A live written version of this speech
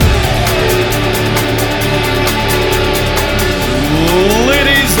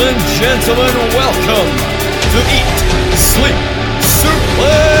gentlemen, welcome to Eat, Sleep,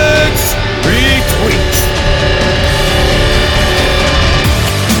 Suplex, Retweet.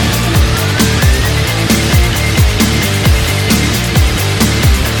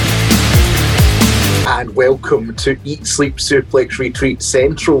 And welcome to Eat, Sleep, Suplex, Retweet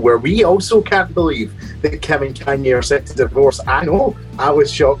Central, where we also can't believe that Kim and Kanye are set to divorce. I know, I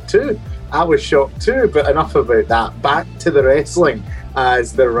was shocked too, but enough about that. Back to the wrestling,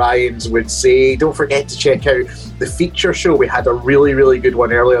 as the Ryans would say. Don't forget to check out the feature show. We had a really, really good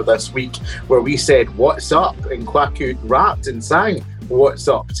one earlier this week where we said, "What's up?" and Kwaku rapped and sang "What's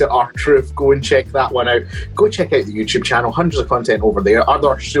Up" to R-Truth. Go and check that one out. Go check out the YouTube channel. Hundreds of content over there.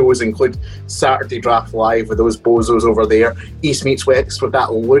 Other shows include Saturday Draft Live with those bozos over there. East Meets West with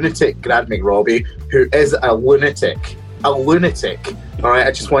that lunatic Grant McRobbie, who is a lunatic. All right,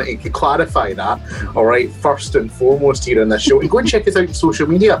 I just want to clarify that. All right, first and foremost here on this show. And go and check us out on social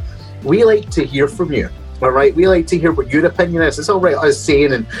media. We like to hear from you. All right, we like to hear what your opinion is. It's all right us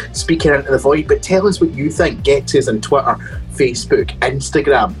saying and speaking into the void, but tell us what you think. Get to us on Twitter, Facebook,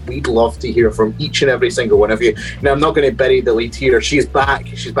 Instagram. We'd love to hear from each and every single one of you. Now, I'm not going to bury the lead here. She's back.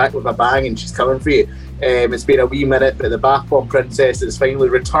 She's back with a bang, and she's coming for you. It's been a wee minute, but the Bath Bomb Princess has finally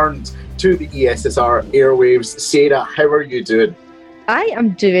returned to the ESSR airwaves. Sarah, how are you doing? I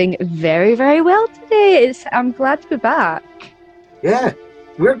am doing very, very well today. I'm glad to be back. Yeah.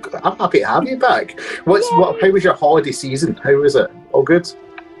 I'm happy to have you back. How was your holiday season? How was it? All good?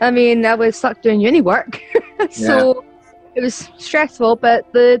 I mean, I was stuck doing uni work, so it was stressful,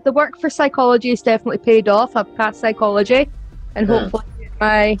 but the work for psychology has definitely paid off. I've passed psychology, and hopefully get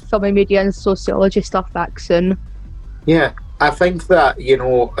my film and media and sociology stuff back soon. Yeah. I think that,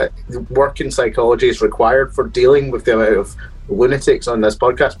 work in psychology is required for dealing with the amount of lunatics on this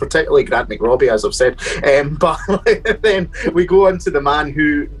podcast, particularly Grant McRobbie, as I've said. But then we go on to the man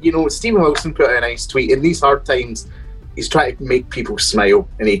who, Stephen Wilson put out a nice tweet. In these hard times, he's trying to make people smile,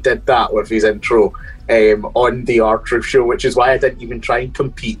 and he did that with his intro on the R-Truth show, which is why I didn't even try and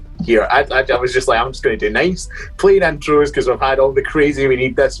compete here. I was just like, I'm just going to do nice, plain intros, because we've had all the crazy we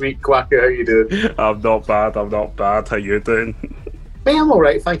need this week. Kwaku, how you doing? I'm not bad. How you doing? Hey, I'm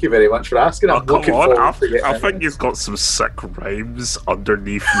alright, thank you very much for asking. I think you've got some sick rhymes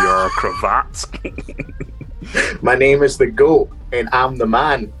underneath your cravat. My name is the GOAT, and I'm the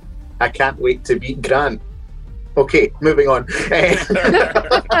man. I can't wait to beat Grant. Okay, moving on.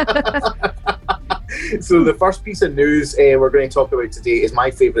 So the first piece of news we're going to talk about today is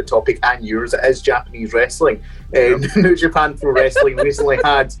my favourite topic and yours. It is Japanese wrestling. New Japan Pro Wrestling recently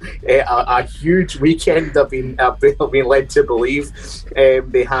had a huge weekend. I've been led to believe.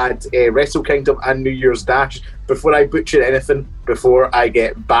 They had Wrestle Kingdom and New Year's Dash. Before I butcher anything, before I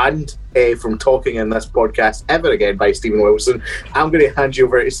get banned from talking in this podcast ever again by Stephen Wilson, I'm going to hand you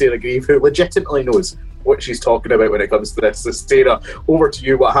over to Sarah Grieve, who legitimately knows what she's talking about when it comes to this. So Sarah, over to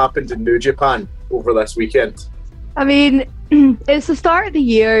you. What happened in New Japan over this weekend? I mean, it's the start of the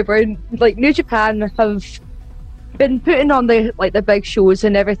year where New Japan have been putting on the big shows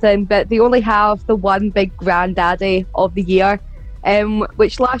and everything, but they only have the one big granddaddy of the year,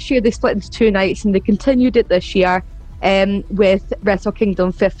 which last year they split into 2 nights, and they continued it this year with Wrestle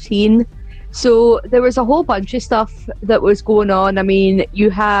Kingdom 15. So there was a whole bunch of stuff that was going on. I mean,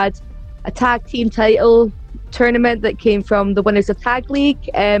 you had a tag team title tournament that came from the winners of Tag League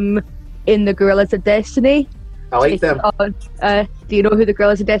in the Gorillas of Destiny. I like them. Do you know who the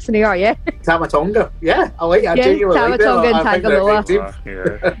Gorillas of Destiny are, yeah? Tama Tonga. Yeah, I like it. Tama Tonga and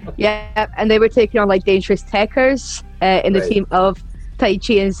Tangaloa. Yeah, and they were taking on Dangerous Techers in the team of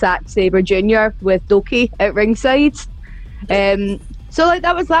Taichi and Zack Sabre Jr. with Doki at ringside. So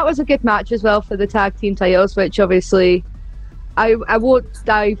that was a good match as well for the tag team titles, which obviously I won't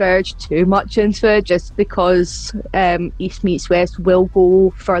diverge too much into it just because East Meets West will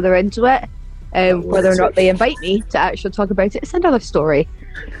go further into it. Whether or not they invite me to actually talk about it, it's another story.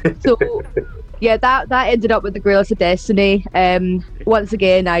 So yeah, that ended up with the Gorillas of Destiny. Once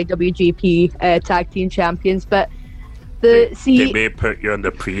again, IWGP tag team champions, but they may put you in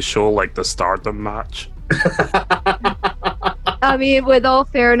the pre-show like the Stardom match. I mean, with all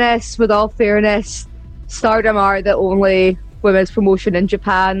fairness, Stardom are the only women's promotion in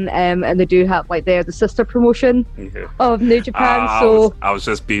Japan, and they do have they're the sister promotion of New Japan. I was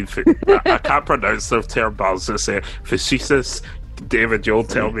just being I can't pronounce the term, but I was just saying facetious. David, you'll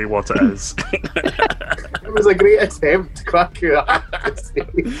tell me what it is. It was a great attempt to crack you up.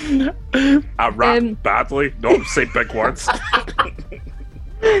 I rap badly, not say big words.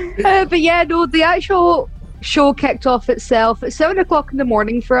 But yeah, no, the actual show kicked off itself at 7 o'clock in the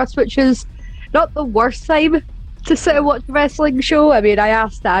morning for us, which is not the worst time to sit and watch a wrestling show. I mean, I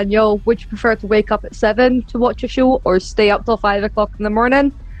asked Daniel, would you prefer to wake up at 7 to watch a show or stay up till 5 o'clock in the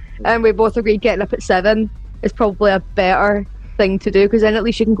morning? And we both agreed getting up at 7 is probably a better thing to do, because then at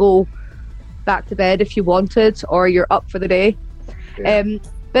least you can go back to bed if you wanted, or you're up for the day. Yeah.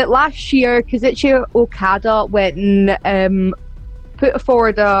 But last year, Kazuchika Okada went and put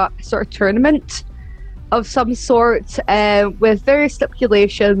forward a sort of tournament of some sort with various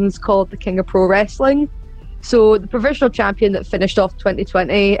stipulations called the King of Pro Wrestling. So the provisional champion that finished off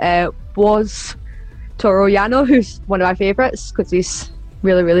 2020 was Toru Yano, who's one of my favourites because he's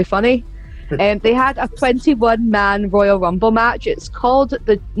really, really funny. They had a 21-man Royal Rumble match. It's called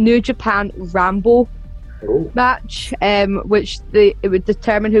the New Japan Rambo match, which it would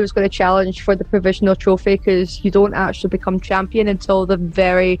determine who was going to challenge for the provisional trophy, because you don't actually become champion until the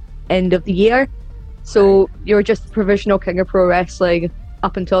very end of the year. So you're just the provisional King of Pro Wrestling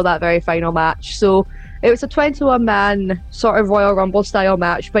up until that very final match. So it was a 21-man sort of Royal Rumble style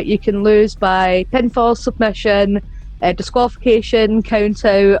match, but you can lose by pinfall, submission, disqualification, count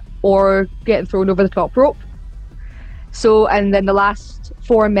out, or getting thrown over the top rope. So, and then the last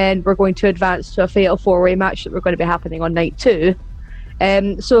 4 men were going to advance to a fatal 4-way match that were going to be happening on night 2.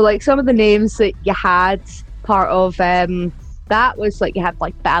 So like some of the names that you had part of that was like, you had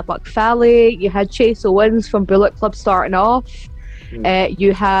like Bad Luck Fale, you had Chase Owens from Bullet Club starting off,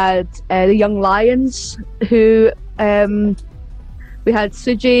 you had the Young Lions, who we had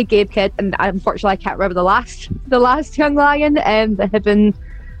Suji, Gabe Kidd, and unfortunately I can't remember the last Young Lion that had been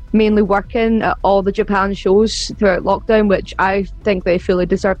mainly working at all the Japan shows throughout lockdown, which I think they fully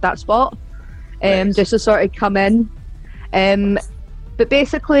deserved that spot, just to sort of come in. But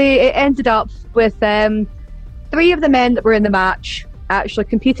basically it ended up with 3 of the men that were in the match actually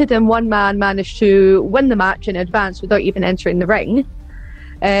competed, and 1 man managed to win the match in advance without even entering the ring,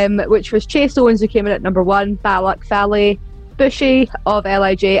 which was Chase Owens, who came in at number 1, Balak Fale, Bushi of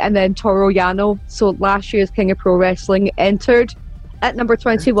LIJ, and then Toru Yano. So last year's King of Pro Wrestling entered at number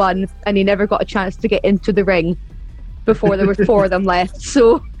 21, and he never got a chance to get into the ring before there were 4 of them left.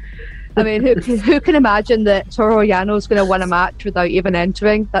 So, I mean, who can imagine that Toru Yano is going to win a match without even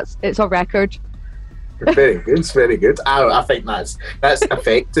entering? It's a record. Very good, it's very good. I think that's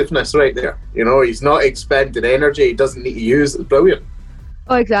effectiveness right there. You know, he's not expending energy he doesn't need to use. It's brilliant.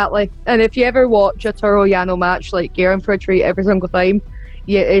 Oh, exactly. And if you ever watch a Toru Yano match, like, you're in for a treat every single time.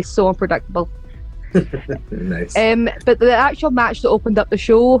 Yeah, it's so unpredictable. Nice. But the actual match that opened up the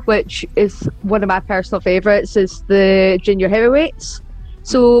show, which is one of my personal favourites, is the junior heavyweights.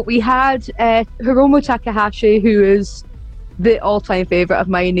 So we had Hiromu Takahashi, who is the all-time favourite of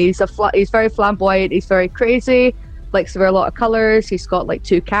mine. He's very flamboyant, he's very crazy, likes to wear a lot of colours. He's got like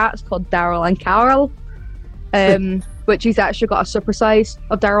 2 cats called Daryl and Carol, which he's actually got a supersize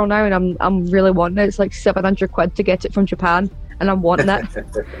of Daryl now, and I'm really wanting it. It's like £700 to get it from Japan, and I'm wanting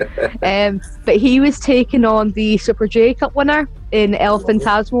it. But he was taking on the Super J Cup winner in El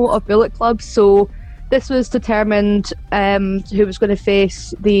Fantasmo of Bullet Club. So this was determined who was going to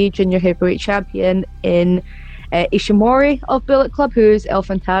face the junior heavyweight champion in Ishimori of Bullet Club, who is El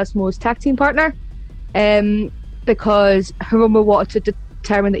Fantasmo's tag team partner, because Hiromu wanted to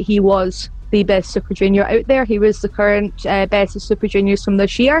determine that he was the best Super Junior out there. He was the current best of Super Juniors from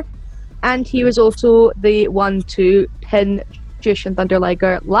this year, and he was also the one to pin Jushin Thunder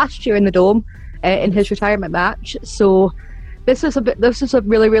Liger last year in the Dome in his retirement match. So this was a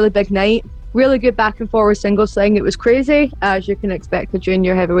really, really big night. Really good back and forward singles thing. It was crazy, as you can expect a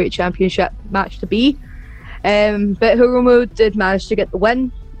junior heavyweight championship match to be. But Hiromu did manage to get the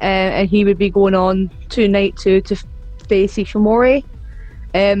win, and he would be going on to night 2 to face Ishimori.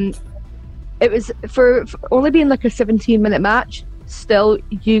 It was for only being like a 17-minute match. Still,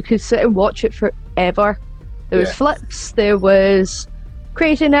 you could sit and watch it forever. There was flips, there was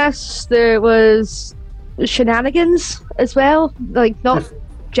craziness, there was shenanigans as well. Like, not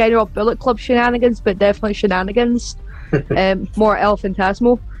general Bullet Club shenanigans, but definitely shenanigans. More El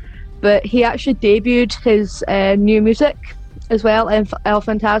Fantasmo. But he actually debuted his new music as well in El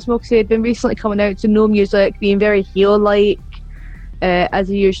Fantasmo, because he had been recently coming out to no music, being very heel-like, as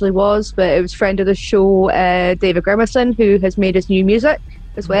he usually was. But it was friend of the show, David Grimison, who has made his new music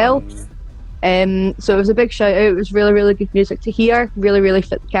as well. So it was a big shout out. It was really, really good music to hear. Really, really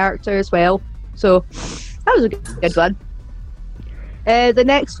fit the character as well. So that was a good one. The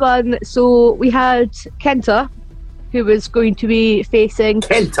next one, so we had Kenta, who was going to be facing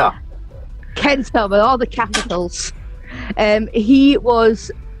Kenta with all the capitals. He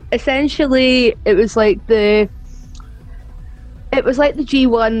was essentially, it was like the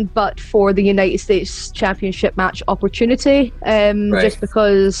G1 but for the United States Championship match opportunity, right. Just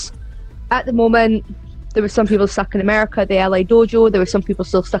because at the moment There were some people stuck in America, the LA Dojo. There were some people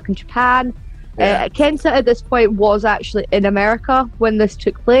still stuck in Japan. Kenta at this point was actually in America when this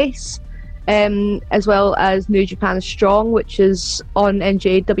took place, as well as New Japan Strong, which is on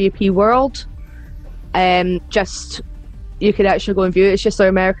NJWP World. You could actually go and view it. It's just our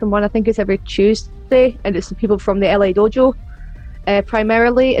American one. I think it's every Tuesday, and it's the people from the LA Dojo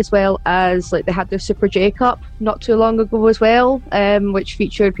primarily, as well as like they had their Super J Cup not too long ago as well, which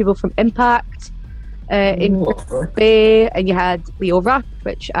featured people from Impact in Chris Bay, and you had Leo Rush,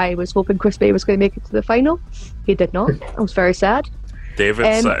 which I was hoping Chris Bay was going to make it to the final. He did not. I was very sad.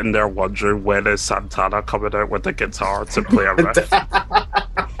 David's sitting there wondering when is Santana coming out with the guitar to play a riff.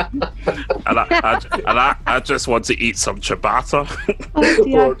 and I just want to eat some ciabatta.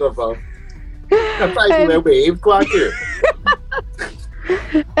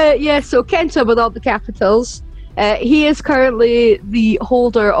 So Kenta with all the capitals. He is currently the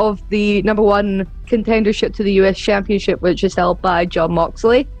holder of the #1 contendership to the US Championship, which is held by Jon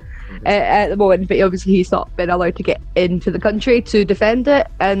Moxley at the moment, but obviously he's not been allowed to get into the country to defend it.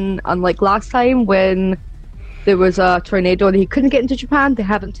 And unlike last time when there was a tornado and he couldn't get into Japan, they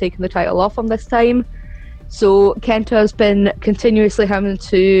haven't taken the title off him this time. So Kenta has been continuously having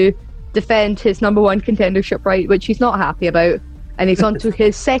to defend his #1 contendership right, which he's not happy about. And he's on to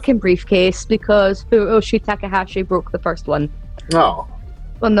his second briefcase because Hiroshi Takahashi broke the first one. Oh.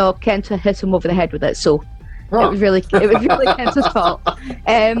 Well, no, Kenta hit him over the head with it, so it was really Kenta's fault.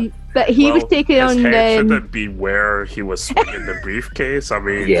 But he was taking on. His head shouldn't be where he was swinging the briefcase. I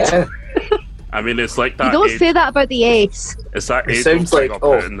mean, yeah. I mean, it's like that. You don't say that about the ace. It's that. It sounds like like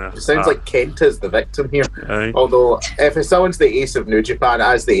Kenta's the victim here. Aye. Although, if someone's the ace of New Japan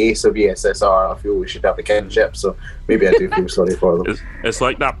as the ace of USSR, I feel we should have a kinship. So maybe I do feel sorry for them. It's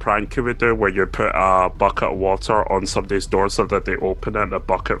like that prank you would do where you put a bucket of water on somebody's door so that they open it and the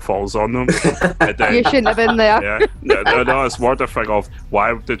bucket falls on them. And then, You shouldn't have been there. Yeah, no, it's more the thing of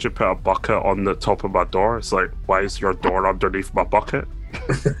why did you put a bucket on the top of my door? It's like, why is your door underneath my bucket?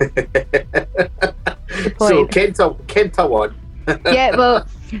 So Kenta won. Yeah, well,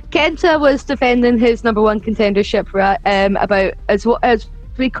 Kenta was defending his #1 contendership about as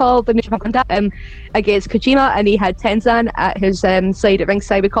we call the New Japan Granddad against Kojima, and he had Tenzan at his side at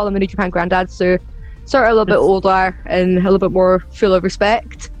ringside. We call him the New Japan Granddad, so sort of a little bit older and a little bit more full of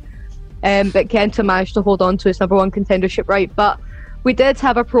respect. But Kenta managed to hold on to his #1 contendership right. But we did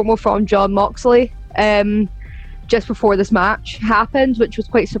have a promo from Jon Moxley just before this match happened, which was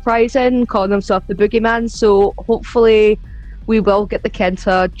quite surprising, calling himself the Boogeyman. So hopefully we will get the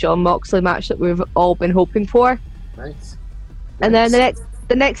Kenta Jon Moxley match that we've all been hoping for. Nice. And then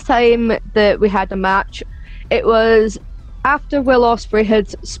the next time that we had a match, it was after Will Ospreay had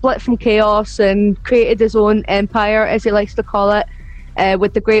split from Chaos and created his own empire, as he likes to call it,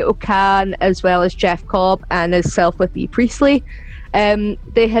 with the Great O'Khan as well as Jeff Cobb and himself with Bea Priestley.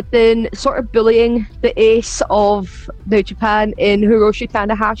 They had been sort of bullying the ace of New Japan in Hiroshi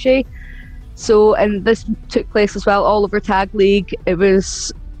Tanahashi. So, and this took place as well all over Tag League. It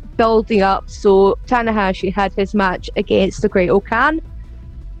was building up. So Tanahashi had his match against the Great O'Khan,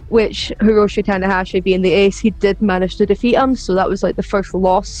 which Hiroshi Tanahashi, being the ace, he did manage to defeat him. So that was like the first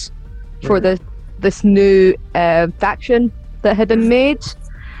loss for this new faction that had been made.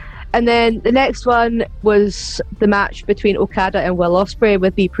 And then the next one was the match between Okada and Will Ospreay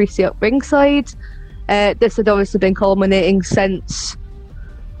with Bea Priestley at ringside. This had obviously been culminating since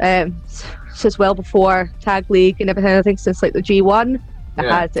well before Tag League and everything. I think since like the G1.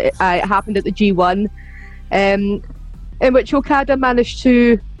 It happened at the G1, in which Okada managed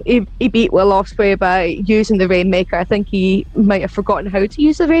to he beat Will Ospreay by using the Rainmaker. I think he might have forgotten how to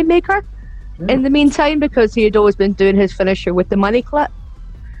use the Rainmaker in the meantime, because he had always been doing his finisher with the money clip.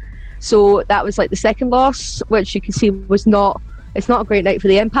 So that was like the second loss, which you can see it's not a great night for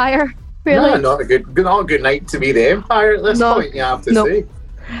the Empire, really. No, not a good night to be the Empire at this point, you have to say.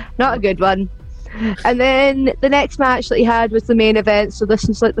 Not a good one. And then the next match that he had was the main event, so this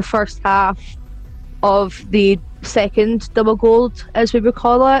was like the first half of the second double gold, as we would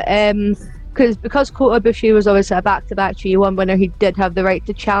call it. Because Kota Ibushi was always a back-to-back G1 winner, he did have the right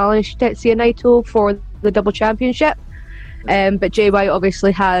to challenge Tetsuya Naito for the double championship. But Jay White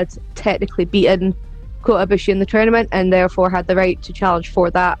obviously had technically beaten Kota Ibushi in the tournament and therefore had the right to challenge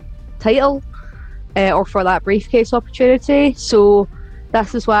for that title or for that briefcase opportunity. So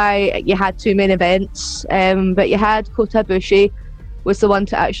this is why you had two main events. But you had Kota Ibushi was the one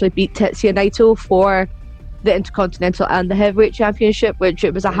to actually beat Tetsuya Naito for the Intercontinental and the Heavyweight Championship, which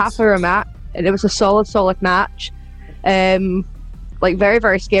it was a half-hour match and it was a solid match. Like very,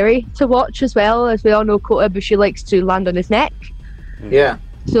 very scary to watch as well. As we all know, Kota Ibushi likes to land on his neck. Yeah.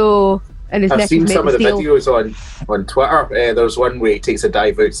 So and his I've neck seen is made some of the steel. videos on Twitter. There's one where he takes a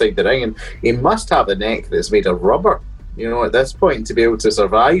dive outside the ring, and he must have a neck that's made of rubber. You know, at this point, to be able to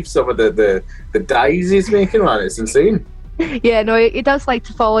survive some of the dives he's making, man, it's insane. Yeah, no, he does like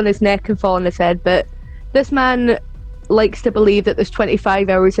to fall on his neck and fall on his head, but this man likes to believe that there's 25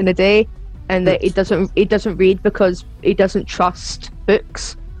 hours in a day, and that he doesn't read because he doesn't trust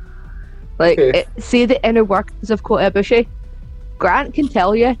books. Like, see the inner workings of Kota Ibushi. Grant can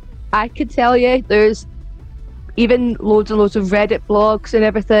tell you. I can tell you. There's even loads and loads of Reddit blogs and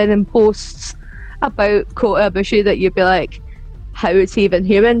everything and posts about Kota Ibushi that you'd be like, how is he even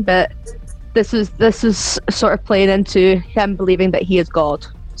human? But this is sort of playing into him believing that he is God.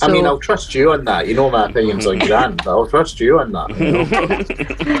 So, I mean, I'll trust you on that. You know my opinions on Grant, but I'll trust you on that. You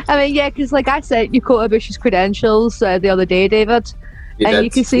know? I mean, yeah, because like I said, you Kota Ibushi's credentials the other day, David, you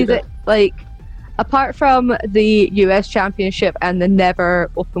can see that, like, apart from the US Championship and the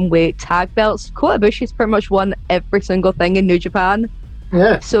never open weight tag belts, Kota Ibushi's pretty much won every single thing in New Japan.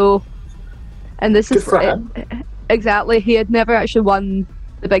 Yeah. So, and this Good is for him. Exactly. He had never actually won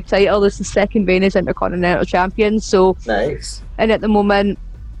the big title. This is second reign as Intercontinental Champion. So Nice. And at the moment,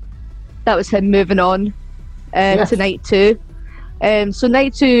 that was him moving on to night 2. So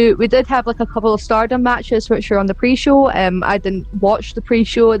night 2, we did have like a couple of Stardom matches which were on the pre-show. I didn't watch the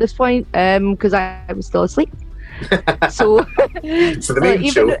pre-show at this point because I was still asleep. So the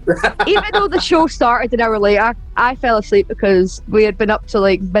main show. even though the show started an hour later, I fell asleep because we had been up to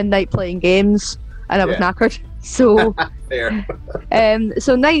like midnight playing games and I was knackered. So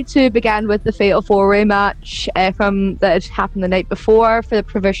so night 2 began with the Fatal 4-Way match that had happened the night before for the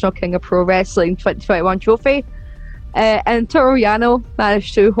Provisional King of Pro Wrestling 2021 trophy. And Toru Yano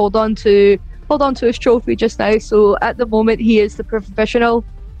managed to hold on to his trophy just now. So at the moment, he is the Provisional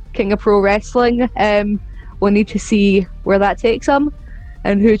King of Pro Wrestling. We'll need to see where that takes him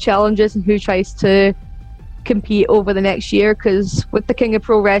and who challenges and who tries to compete over the next year, because with the King of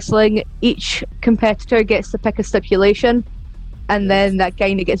Pro Wrestling, each competitor gets to pick a stipulation and then that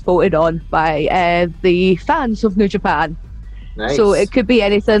kind of gets voted on by the fans of New Japan. Nice. So it could be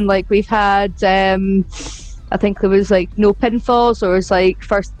anything. Like we've had I think there was like no pinfalls, or it was like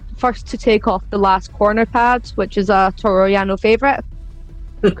first to take off the last corner pad, which is a Toru Yano favourite,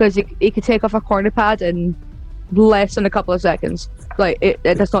 because he could take off a corner pad in less than a couple of seconds. Like it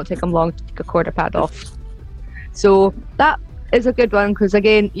does not take him long to take a corner pad off. So that is a good one, because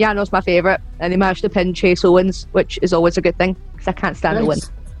again, Yano's my favourite, and he managed to pin Chase Owens, which is always a good thing, because I can't stand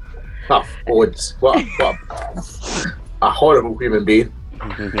Owens. Oh, Owens. What a horrible human being.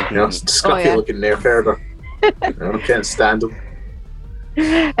 You know, scruffy looking nerf herder. I can't stand him.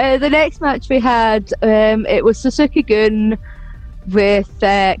 The next match we had, it was Suzuki-gun with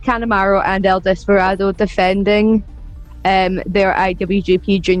Kanemaru and El Desperado defending their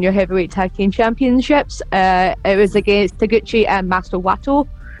IWGP Junior Heavyweight Tag Team Championships. It was against Taguchi and Master Wato,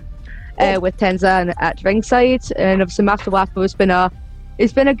 with Tenzan at ringside. And obviously Master Wato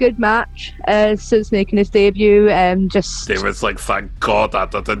it's been a good match since making his debut. It was like, thank God I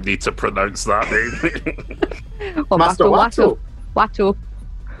didn't need to pronounce that name. Well, Master Wato. Wato.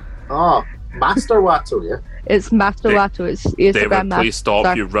 Oh, Master Wato, yeah. It's Master Wato. It's Instagram. David, please stop.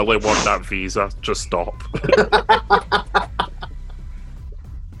 Star. You really want that visa? Just stop.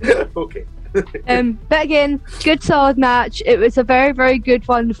 Okay. But again, good solid match. It was a very, very good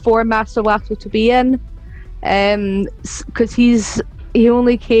one for Master Wato to be in, because he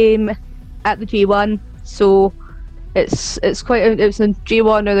only came at the G1, so it was the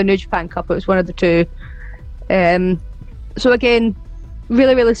G1 or the New Japan Cup. It was one of the two. So again,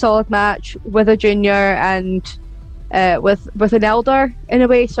 really, really solid match with a junior and with an elder in a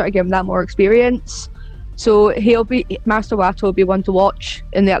way, sort of give him that more experience. So Master Wato will be one to watch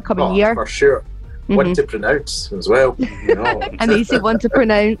in the upcoming year. For sure. One to pronounce as well. You know. An easy one to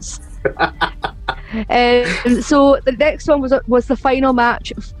pronounce. So the next one was the final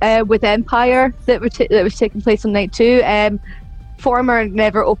match with Empire that was taking place on night 2. Former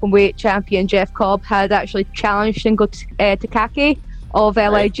Never Openweight champion Jeff Cobb had actually challenged Shingo Takagi of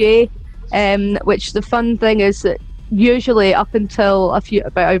LIJ, which the fun thing is that usually up until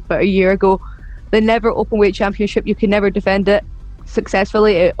about a year ago, the Never Openweight Championship, you could never defend it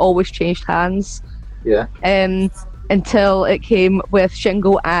successfully. It always changed hands. Yeah. Until it came with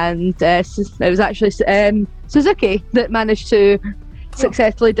Shingo, and it was actually Suzuki that managed to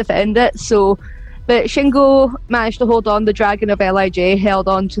successfully defend it. So, but Shingo managed to hold on. The Dragon of LIJ held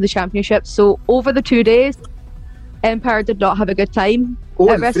on to the championship. So over the 2 days, Empire did not have a good time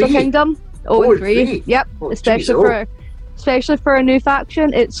at Wrestle Kingdom. 0-3. Yep. Especially for a new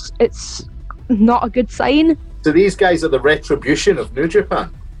faction, it's not a good sign. So these guys are the retribution of New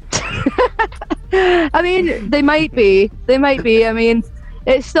Japan. I mean, they might be. I mean,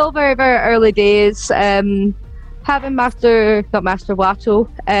 it's still very, very early days. Having Master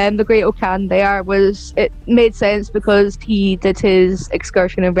Wato, the Great Okan there it made sense because he did his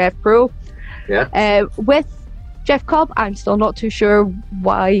excursion in Rev Pro. Yeah. With Jeff Cobb, I'm still not too sure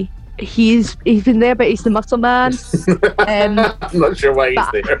why he's been there, but he's the muscle man. I'm not sure why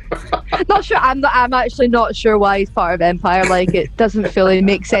he's there. Not sure. I'm actually not sure why he's part of Empire. Like, it doesn't really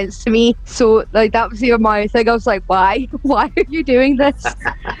make sense to me. So, like, that was even my thing. I was like, why are you doing this?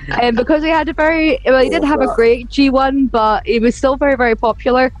 And because he had he didn't have a great G1, but he was still very, very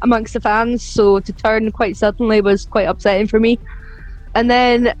popular amongst the fans. So to turn quite suddenly was quite upsetting for me. And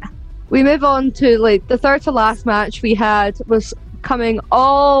then we move on to, like, the third to last match we had was coming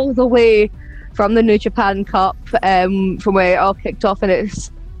all the way from the New Japan Cup, from where it all kicked off, and it's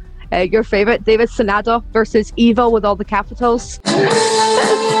your favourite, David Sanada versus Evil with all the capitals.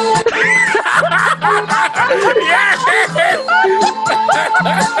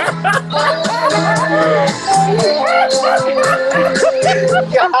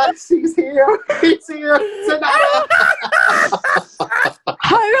 Yes, he's here, Sanada.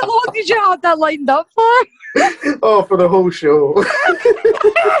 How long did you have that lined up for? Oh, for the whole show.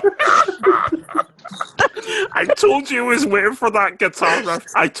 I told you he was waiting for that guitar riff.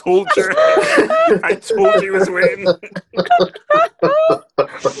 I told you he was waiting.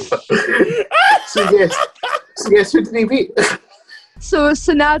 So yes, who did he beat? So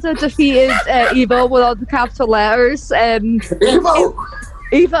Sanada defeated Evil with all the capital letters. Evil,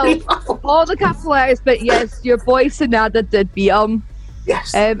 all the capital letters. But yes, your boy Sanada did beat him.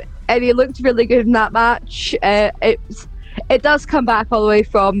 Yes. And he looked really good in that match. It does come back all the way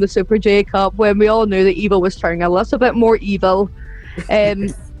from the Super J Cup when we all knew that Evil was turning a little bit more evil.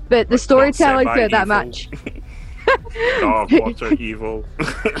 But the storytelling throughout that match. No, water evil.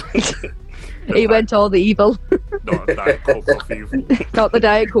 He went all the evil. Not Diet Coke of evil. Not the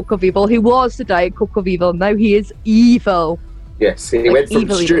Diet Coke of evil. He was the Diet Coke of evil. Now he is evil. Yes, he went from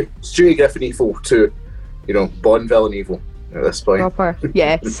Stewie Griffin evil to, Bond villain evil. At this point. Proper,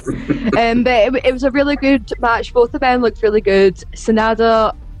 yes. But it was a really good match. Both of them looked really good.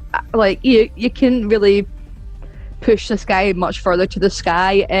 Sanada, like, you couldn't really push this guy much further to the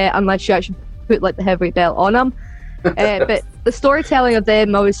sky unless you actually put, like, the heavyweight belt on him. But the storytelling of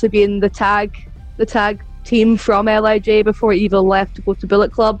them obviously being the tag team from LIJ before Evil left to go to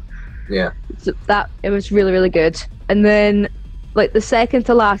Bullet Club. Yeah. So it was really, really good. And then, like, the second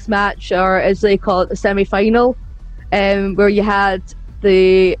to last match, or as they call it, the semi-final, where you had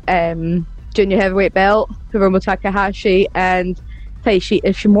the junior heavyweight belt, Hiromu Takahashi and Taishi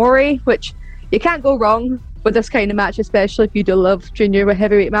Ishimori, which you can't go wrong with this kind of match, especially if you do love junior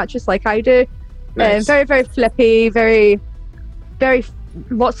heavyweight matches like I do. Nice. Very, very flippy, very, very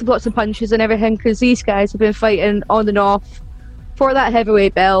lots of punches and everything, because these guys have been fighting on and off for that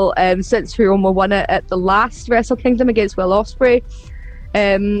heavyweight belt since Hiromu won it at the last Wrestle Kingdom against Will Ospreay,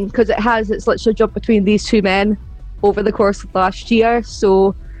 because it's literally jumped between these two men over the course of last year.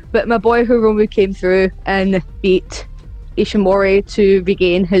 So, but my boy Hiromu came through and beat Ishimori to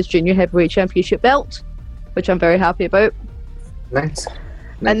regain his junior heavyweight championship belt, which I'm very happy about. Nice.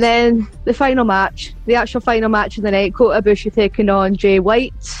 And then the final match, the actual final match of the night, Kota Ibushi taking on Jay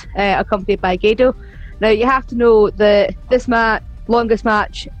White, accompanied by Gedo. Now, you have to know that this longest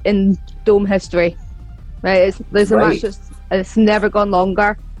match in Dome history. Right? There's a match that's never gone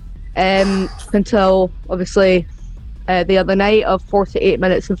longer until, obviously, the other night of 48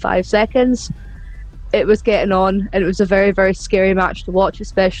 minutes and 5 seconds. It was getting on, and it was a very, very scary match to watch,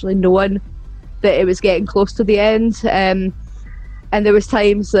 especially knowing that it was getting close to the end. And there was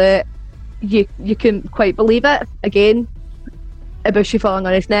times that you couldn't quite believe it. Again, Ibushi falling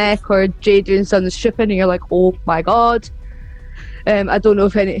on his neck, or Jay doing something stupid, and you're like, oh my god. I don't know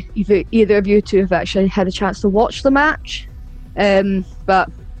if either of you two have actually had a chance to watch the match, but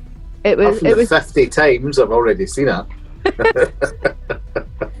it was 50 times I've already seen it.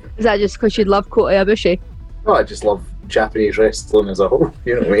 Is that just because you love Kota Ibushi? Oh, I just love Japanese wrestling as a whole,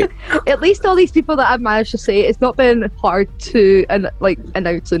 you know what I mean? At least all these people that I've managed to say, it's not been hard to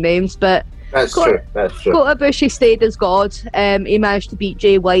announce the names, but That's true. Kota Ibushi stayed as God. He managed to beat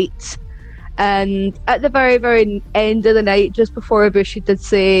Jay White, and at the very, very end of the night, just before Ibushi did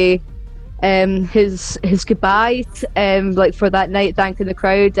say his goodbye, for that night, thanking the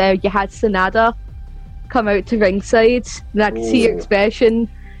crowd, you had Sanada come out to ringside, and I could see your expression,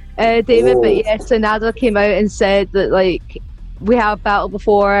 David. But yes, Sanada came out and said that, like, we have battled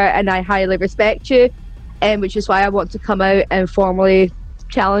before, and I highly respect you, which is why I want to come out and formally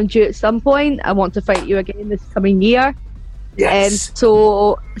challenge you at some point. I want to fight you again this coming year. Yes.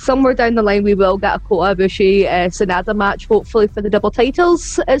 So somewhere down the line, we will get a Kota Ibushi Sanada match, hopefully for the double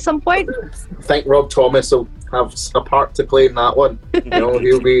titles at some point. I think Rob Thomas will have a part to play in that one. You know,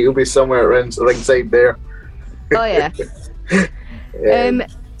 he'll be somewhere around ringside there. Oh yeah.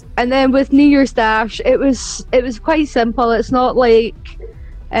 And then with New Year's Dash, it was quite simple. It's not like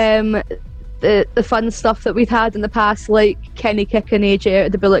the fun stuff that we've had in the past, like Kenny kicking AJ out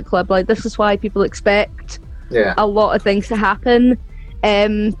of the Bullet Club. Like, this is why people expect a lot of things to happen.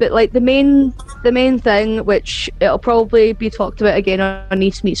 But like the main thing, which it'll probably be talked about again on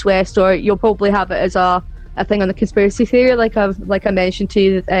East Meets West, or you'll probably have it as a thing on the conspiracy theory, like I mentioned to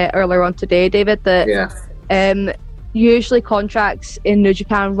you earlier on today, David, that usually contracts in New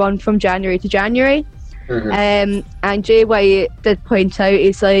Japan run from January to January. And Jay White did point out,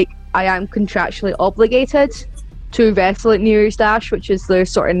 he's like, I am contractually obligated to wrestle at New Year's Dash, which is their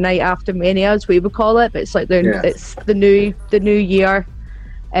sort of night after Mania, as we would call it, but it's like it's the new year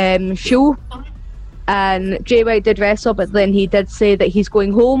show. And Jay White did wrestle, but then he did say that he's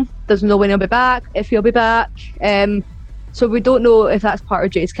going home, doesn't know when he'll be back, if he'll be back. So we don't know if that's part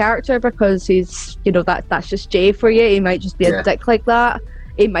of Jay's character, because he's, you know, that's just Jay for you. He might just be a dick like that.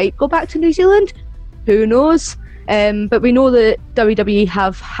 He might go back to New Zealand, who knows. But we know that WWE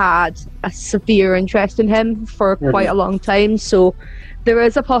have had a severe interest in him for quite a long time, so there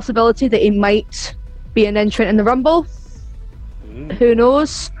is a possibility that he might be an entrant in the Rumble. Who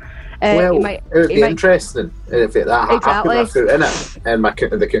knows? Well, it would be interesting if that happened. I put in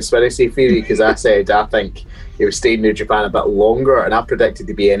it in the conspiracy theory, because I said I think he would stay in New Japan a bit longer, and I predicted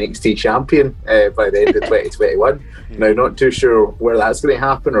to be NXT champion by the end of 2021. Now, not too sure where that's going to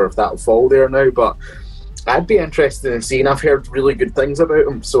happen or if that'll fall there now, but I'd be interested in seeing. I've heard really good things about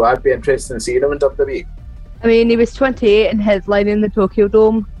him, so I'd be interested in seeing him in WWE. I mean, he was 28 and headlining the Tokyo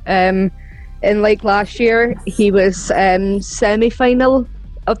Dome. And like last year, he was semi-final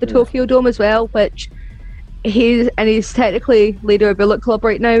of the Tokyo Dome as well, which he's technically leader of Bullet Club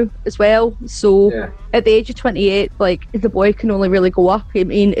right now as well. So at the age of 28, like, the boy can only really go up. I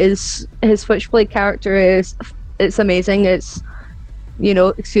mean, his Switchblade character it's amazing. It's, you know,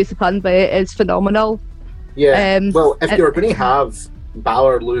 excuse the pun, but it is phenomenal. Yeah. Well, if you're going to have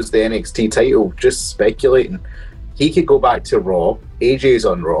Balor lose the NXT title, just speculating, he could go back to Raw. AJ's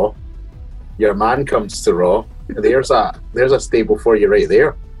on Raw. Your man comes to Raw. There's a stable for you right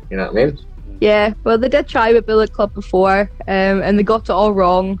there. You know what I mean? Yeah. Well, they did try with Bullet Club before, and they got it all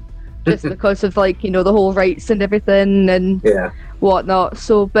wrong, just because of, like, you know, the whole rights and everything and whatnot.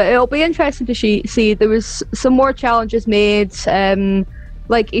 So, but it'll be interesting to see. There was some more challenges made.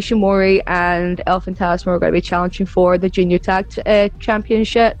 Like Ishimori and El Fantasma are going to be challenging for the Junior Tag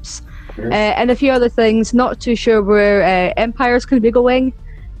Championships. And a few other things. Not too sure where Empire's going to be going,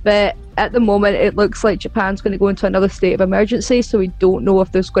 but at the moment it looks like Japan's going to go into another state of emergency, so we don't know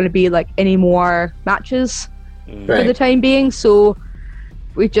if there's going to be like any more matches for the time being. So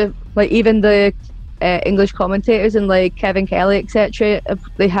we just, like, even the English commentators and like Kevin Kelly, etc.,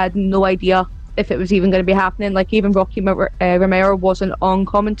 they had no idea if it was even going to be happening. Like, even Rocky Romero wasn't on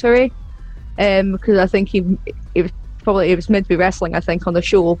commentary, because I think he was meant to be wrestling, I think, on the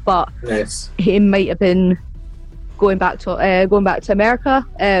show, but he might have been going back to America,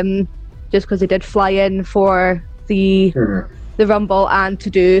 just because he did fly in for the Rumble and to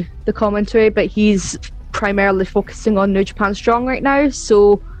do the commentary, but he's primarily focusing on New Japan Strong right now,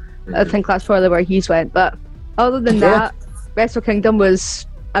 so I think that's probably where he's went. But other than that, Wrestle Kingdom was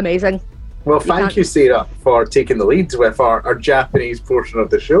amazing. Well, thank you, Sarah, for taking the lead with our Japanese portion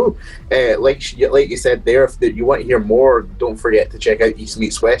of the show. Like you said there, if you want to hear more, don't forget to check out East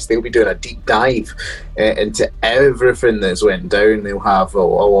Meets West. They'll be doing a deep dive into everything that's went down. They'll have a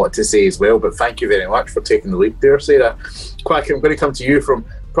lot to say as well. But thank you very much for taking the lead there, Sarah. Quack, I'm going to come to you from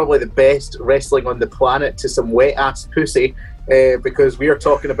probably the best wrestling on the planet to some wet-ass pussy, because we are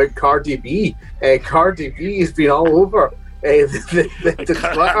talking about Cardi B. Cardi B has been all over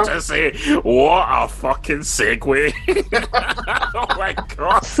to say, what a fucking segue. Oh my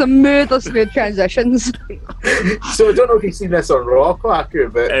god. Smooth transitions. So I don't know if you've seen this on Raw,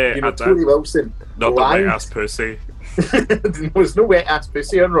 Kwaku, but you know, Tony Wilson. Not the wet ass pussy. There's no wet ass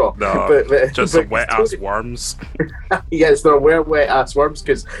pussy on Raw. No, just some wet ass worms. Yes, there were wet ass worms,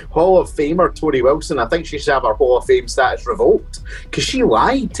 because Hall of Famer Tony Wilson, I think she should have her Hall of Fame status revoked, because she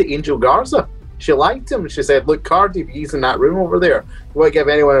lied to Angel Garza. She lied to him. She said, look, Cardi B's in that room over there. You want to give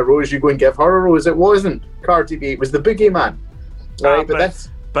anyone a rose, you go and give her a rose. It wasn't Cardi B, it was the boogeyman. Right, but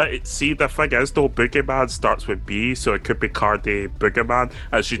But see, the thing is, though, Boogeyman starts with B, so it could be Cardi Boogeyman,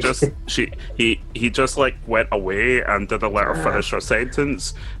 and he just like went away and didn't let her finish her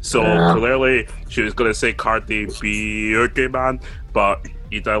sentence. So clearly, she was going to say Cardi Boogeyman, but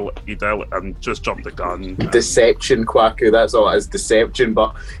he did, and just jumped the gun. Deception, Kwaku, that's all it is, deception.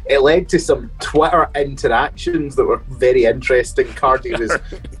 But it led to some Twitter interactions that were very interesting. Cardi was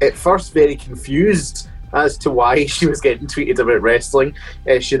at first very confused as to why she was getting tweeted about wrestling.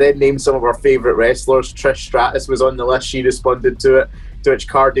 She then named some of her favourite wrestlers. Trish Stratus was on the list. She responded to it, to which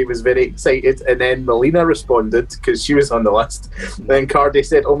Cardi was very excited. And then Melina responded because she was on the list. Then Cardi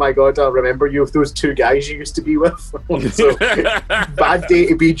said, "Oh my God, I'll remember you of those two guys you used to be with." So, bad day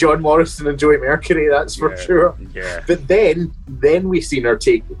to be John Morrison and Joey Mercury, that's for sure. Yeah. But then we seen her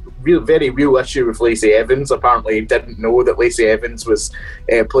take very real issue with Lacey Evans. Apparently didn't know that Lacey Evans was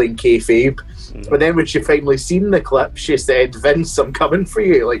playing kayfabe. But then when she finally seen the clip, she said, "Vince, I'm coming for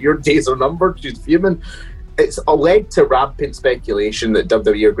you. Like, your days are numbered." She's fuming. It's led to rampant speculation that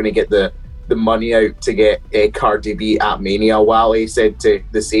WWE are going to get the money out to get Cardi B at Mania. Wale said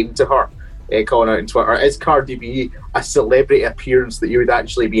the same to her, calling out on Twitter. Is Cardi B a celebrity appearance that you would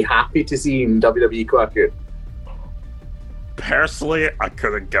actually be happy to see in WWE, Kwaku? Personally, I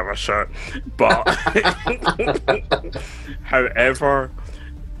couldn't give a shit. But however,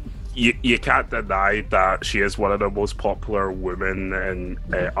 you can't deny that she is one of the most popular women and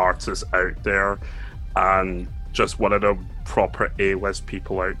artists out there, and just one of the proper A-list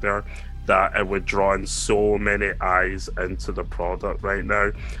people out there, that it would draw in so many eyes into the product right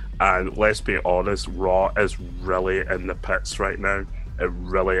now. And let's be honest, Raw is really in the pits right now. It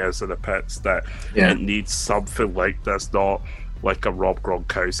really is in the pits. That it needs something like this, not like a Rob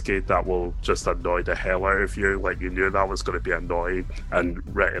Gronkowski that will just annoy the hell out of you. Like, you knew that was going to be annoying, and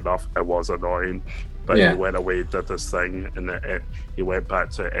right enough, it was annoying. But he went away, did this thing, and he went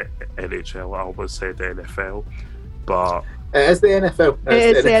back to NHL. I almost said NFL, but it is the NFL.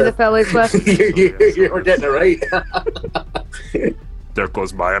 It's the NFL as well. You were getting it right. There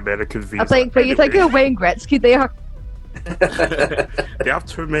goes my American visa. I think, but you think of Wayne Gretzky there. They have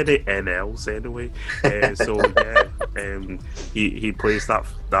too many NLs anyway, he plays that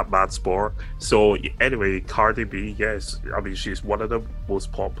mad sport. So anyway, Cardi B, yes, I mean, she's one of the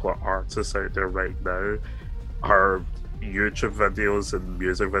most popular artists out there right now. Her YouTube videos and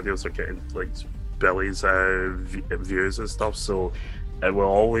music videos are getting like billions of views and stuff, so it will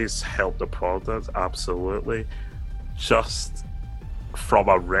always help the product, absolutely. Just from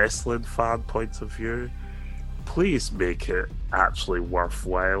a wrestling fan point of view, please make it actually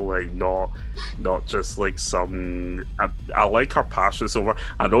worthwhile, like not just like some. I like her passion so much.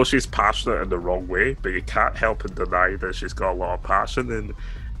 I know she's passionate in the wrong way, but you can't help but deny that she's got a lot of passion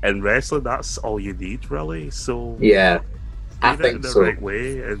in wrestling. That's all you need, really. So I think in the so. right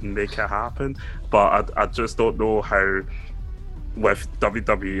way and make it happen. But I just don't know how, with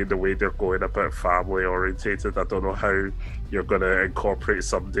WWE, the way they're going a bit family orientated, I don't know how you're going to incorporate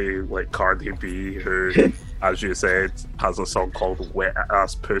somebody like Cardi B, who, as you said, has a song called Wet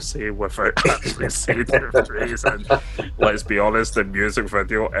Ass Pussy without actually saying the phrase. And let's be honest, the music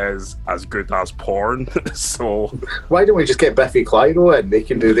video is as good as porn. So why don't we just get Biffy Clyro in? They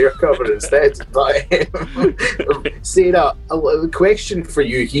can do their cover instead. But Sarah, a question for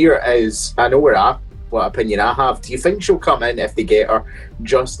you here is, I know where what opinion I have. Do you think she'll come in, if they get her,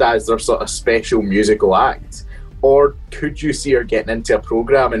 just as their sort of special musical act? Or could you see her getting into a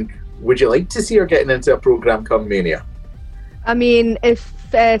programme? And would you like to see her getting into a programme come Mania? I mean, if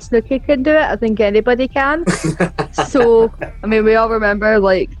Snooki can do it, I think anybody can. So, I mean, we all remember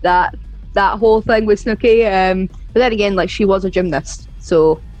like that whole thing with Snooki. But then again, like, she was a gymnast,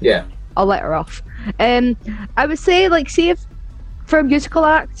 so yeah, I'll let her off. I would say, like, see if for a musical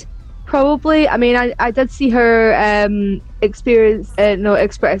act, probably. I mean, I did see her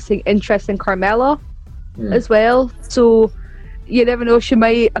expressing interest in Carmella as well. So you never know, she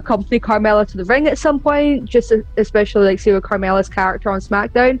might accompany Carmella to the ring at some point. Just especially like see with Carmella's character on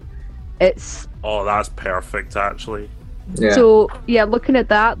SmackDown. That's perfect, actually. Yeah. So yeah, looking at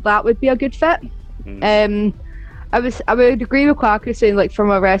that would be a good fit. I would agree with Kwaku saying, like, from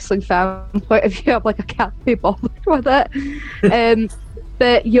a wrestling fan point of view, I can't be bothered with it.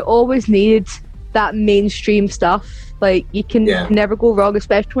 But you always need that mainstream stuff. Like, you can never go wrong,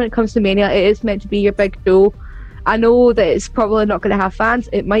 especially when it comes to Mania. It is meant to be your big show. I know that it's probably not going to have fans.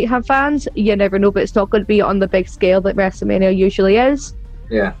 It might have fans. You never know, but it's not going to be on the big scale that WrestleMania usually is.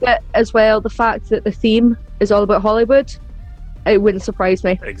 Yeah. But as well, the fact that the theme is all about Hollywood, it wouldn't surprise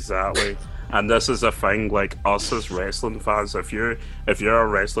me. Exactly. And this is a thing, like, us as wrestling fans, if you're a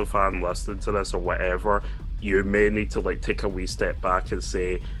wrestling fan listening to this or whatever, you may need to like take a wee step back and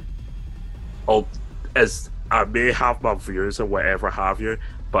say, "Oh, I may have my views or whatever have you,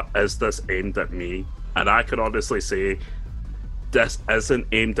 but is this aimed at me?" And I can honestly say, this isn't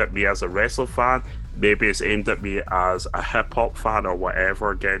aimed at me as a wrestling fan. Maybe it's aimed at me as a hip hop fan or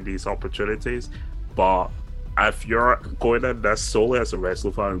whatever, getting these opportunities. But if you're going in this solely as a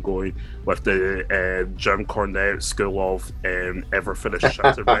wrestling fan, going with the Jim Cornette school of ever finish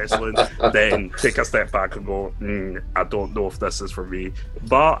shit in wrestling, then take a step back and go, I don't know if this is for me.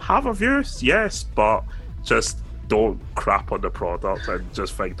 But have a view, yes, but just don't crap on the product and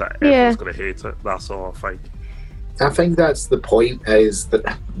just think that everyone's going to hate it. That's all I think. I think that's the point, is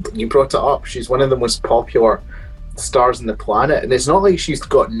that you brought it up. She's one of the most popular stars on the planet, and it's not like she's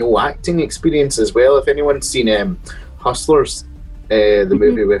got no acting experience as well. If anyone's seen Hustlers, the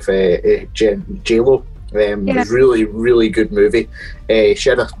movie with J-Lo, really, really good movie. She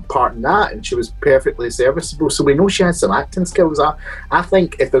had a part in that, and she was perfectly serviceable. So we know she has some acting skills. I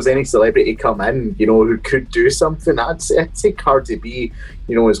think if there's any celebrity come in, who could do something, I'd say Cardi B,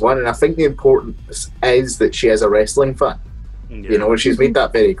 is one. And I think the importance is that she is a wrestling fan. Yeah. She's made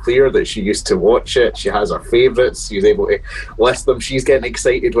that very clear that she used to watch it. She has her favourites. She's able to list them. She's getting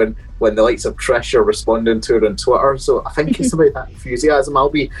excited when the likes of Trish are responding to her on Twitter. So I think it's about that enthusiasm. I'll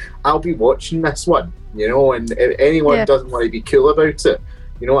be watching this one, and if anyone doesn't want to be cool about it,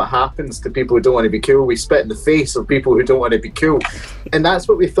 what happens to people who don't want to be cool? We spit in the face of people who don't want to be cool. And that's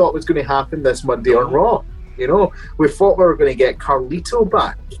what we thought was going to happen this Monday on Raw. We thought we were going to get Carlito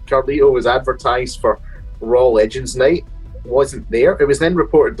back. Carlito was advertised for Raw Legends Night. Wasn't there. It was then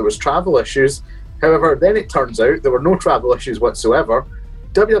reported there was travel issues. However, then it turns out there were no travel issues whatsoever.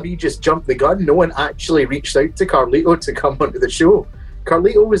 WWE just jumped the gun. No one actually reached out to Carlito to come onto the show.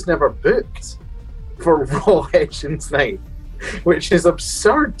 Carlito was never booked for Raw Legends Night, which is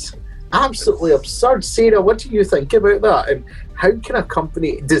absurd. Absolutely absurd. Sarah, what do you think about that? And how can a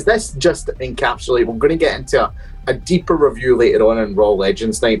company... Does this just encapsulate... We're going to get into a deeper review later on in Raw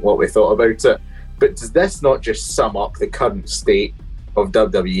Legends Night, what we thought about it. But does this not just sum up the current state of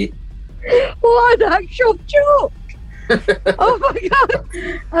WWE? What an actual joke! Oh my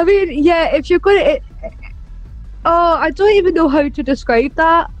god! I mean, if you're going to... I don't even know how to describe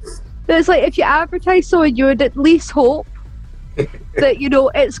that. But it's like, if you advertise so, you would at least hope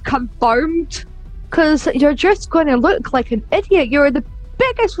that, it's confirmed. Because you're just going to look like an idiot. You're the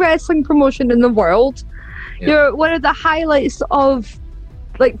biggest wrestling promotion in the world. Yeah. You're one of the highlights of...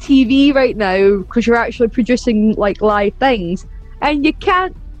 like TV right now, because you're actually producing like live things, and you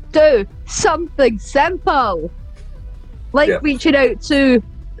can't do something simple like reaching out to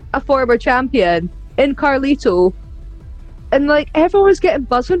a former champion in Carlito, and like everyone's getting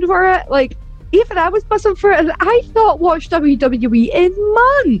buzzing for it. Like even I was buzzing for it, and I've not watched WWE in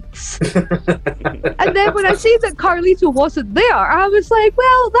months. And then when I see that Carlito wasn't there, I was like,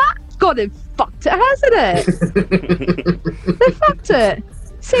 well, that's got it fucked it, hasn't it? They fucked it.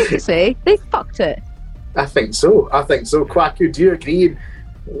 Safe to say, they fucked it. I think so. Kwaku, do you agree?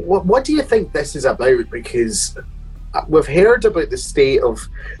 What do you think this is about? Because we've heard about the state of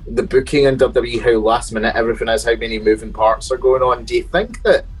the booking in WWE, how last minute everything is, how many moving parts are going on. Do you think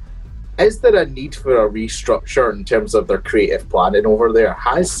that, is there a need for a restructure in terms of their creative planning over there?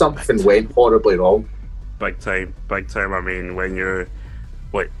 Has something went horribly wrong? Big time. I mean, when you're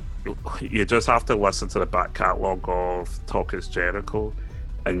you just have to listen to the back catalogue of Talk Is Jericho.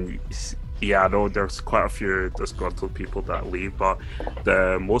 And I know there's quite a few disgruntled people that leave, but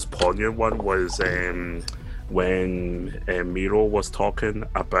the most poignant one was when Miro was talking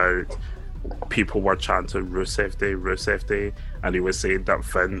about people were chanting Rusev Day, and he was saying that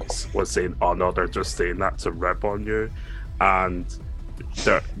Vince was saying, oh no, they're just saying that to rip on you. And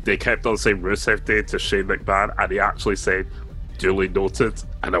they kept on saying Rusev Day to Shane McMahon, and he actually said, duly noted,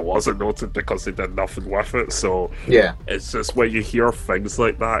 and it wasn't noted because they did nothing with it. So it's just when you hear things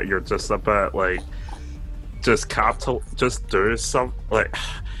like that, you're just a bit like, just do something. Like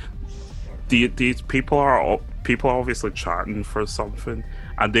these people are obviously chanting for something,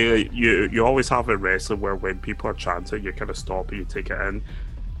 and you always have a wrestling where when people are chanting, you kind of stop and you take it in,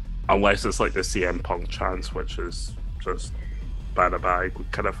 unless it's like the CM Punk chants, which is just bye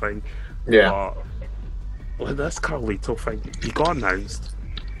kind of thing. But when this Carlito thing, he got announced.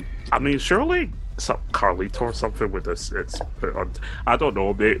 I mean, surely some Carlito or something with this, it's put on. I don't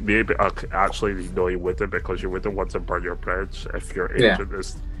know. Maybe actually, no, you wouldn't, because you wouldn't want to burn your bridge if your agent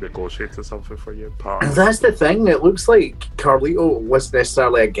is negotiating something for you. But that's the thing. It looks like Carlito wasn't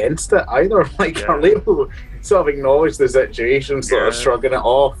necessarily against it either. Like Carlito sort of acknowledged the situation, sort of shrugging it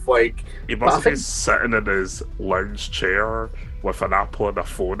off. Like he must be sitting in his lounge chair with an apple and a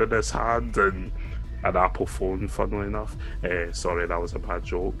phone in his hand, and an Apple phone, funnily enough. Sorry, that was a bad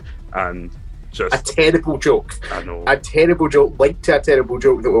joke. And just a terrible joke. I know. A terrible joke, linked to a terrible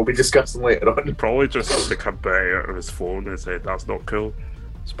joke that we'll be discussing later on. Probably just took a bite out of his phone and said, that's not cool.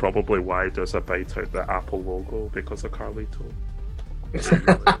 It's probably why there's a bite out the Apple logo, because of Carlito.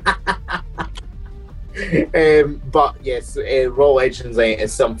 But yes, Raw Legends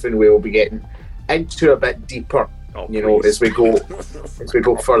is something we will be getting into a bit deeper, as we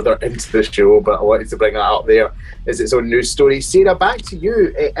go further into the show. But I wanted to bring that up there as its own news story. Sarah, back to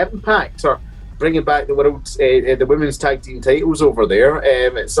you. Impact are bringing back the women's tag team titles over there.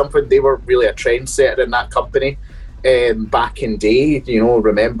 It's something, they were really a trendsetter in that company back in day.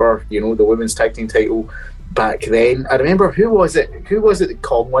 Remember, the women's tag team title back then. I remember who was it that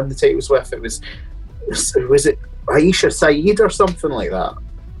Kong won the titles with? Was it Aisha Saeed or something like that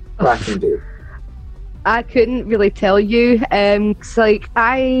back in the day? I couldn't really tell you, cause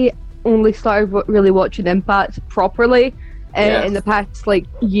I only started really watching Impact properly in the past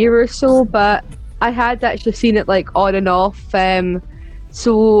year or so, but I had actually seen it on and off.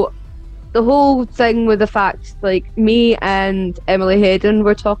 So the whole thing with the fact, me and Emily Hayden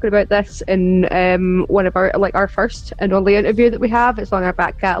were talking about this in one of our first and only interview that we have. It's on our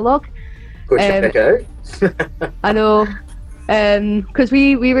back catalogue. Go check it out. I know. Because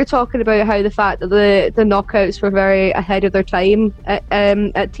we were talking about how the fact that the knockouts were very ahead of their time at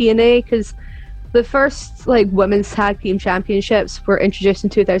TNA, because the first women's tag team championships were introduced in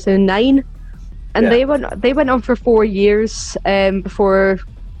 2009, and they went on for 4 years before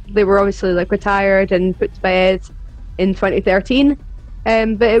they were obviously retired and put to bed in 2013.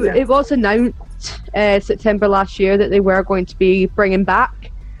 But it was announced September last year that they were going to be bringing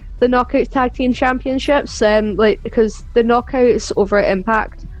back the Knockouts Tag Team Championships, because the Knockouts over at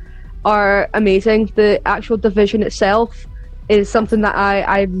Impact are amazing. The actual division itself is something that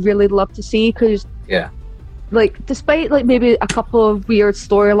I really love to see, because despite maybe a couple of weird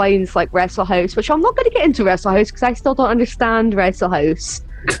storylines like Wrestle House, which I'm not going to get into Wrestle House because I still don't understand Wrestle House,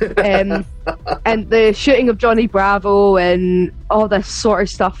 and the shooting of Johnny Bravo and all this sort of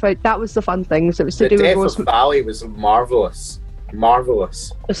stuff, that was the fun things. It was to do with Death of Valley was marvellous.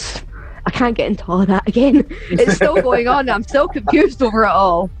 I can't get into all of that again. It's still going on. I'm still confused over it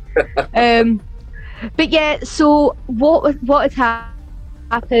all. But yeah, so what had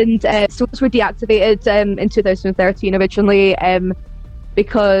happened? Souls were deactivated in 2013 originally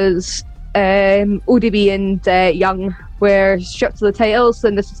because ODB and Young were stripped of the titles,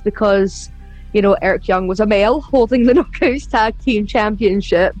 and this is because Eric Young was a male holding the Knockouts Tag Team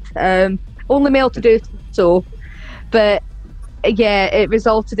Championship, only male to do so, but. Yeah, it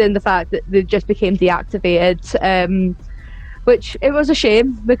resulted in the fact that they just became deactivated, which it was a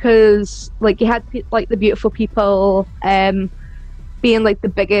shame, because you had the Beautiful People being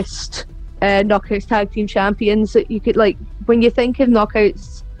the biggest Knockouts Tag Team Champions that you could when you think of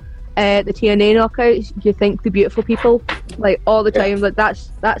Knockouts, the TNA Knockouts, you think the Beautiful People all the time.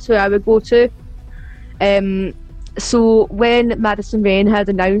 That's who I would go to. So when Madison Rayne had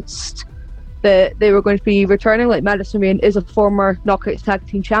announced that they were going to be returning, Madison Rayne is a former Knockouts Tag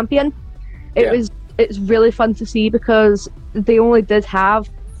Team Champion. It's really fun to see, because they only did have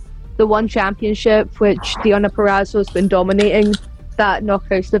the one championship, which Deonna Purrazzo has been dominating that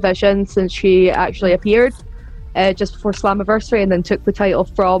Knockouts division since she actually appeared just before Slammiversary, and then took the title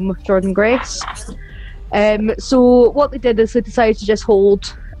from Jordynne Grace. So what they did is they decided to just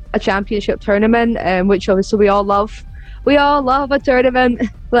hold a championship tournament, which obviously we all love. We all love a tournament.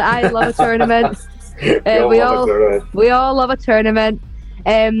 I love a tournament. We all love a tournament.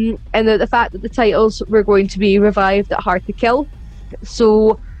 And the fact that the titles were going to be revived at Hard to Kill.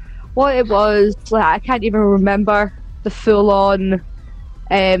 So what it was, I can't even remember the full-on,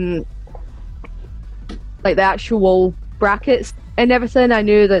 the actual brackets and everything. I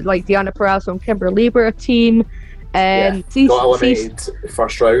knew that Deonna Purrazzo and Kimberly were a team. Got eliminated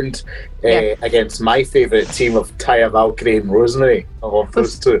first round against my favourite team of Taya Valkyrie and Rosemary. I love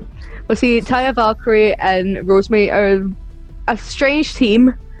those two. Well, see, Taya Valkyrie and Rosemary are a strange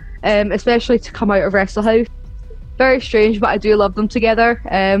team, especially to come out of Wrestle House. Very strange, but I do love them together,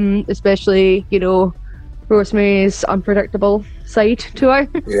 especially, Rosemary's unpredictable side to her.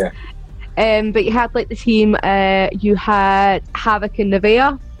 Yeah. But you had the team, you had Havoc and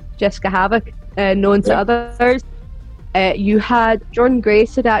Nevaeh, Jessica Havoc, known to others. You had Jordynne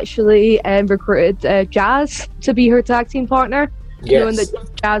Grace had actually recruited Jazz to be her tag team partner, knowing that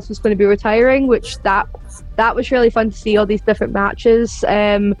Jazz was going to be retiring, which that was really fun to see, all these different matches.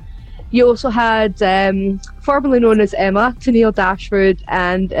 You also had formerly known as Emma, Tennille Dashwood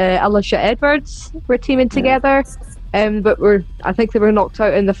and Alicia Edwards were teaming together, but I think they were knocked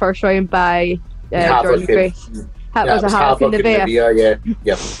out in the first round by Jordan Grace. That was a Havoc and Nevaeh.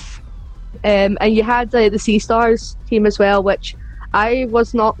 Yeah. And you had the Sea Stars team as well, which I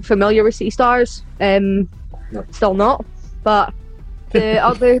was not familiar with Sea Stars. No. Still not, but the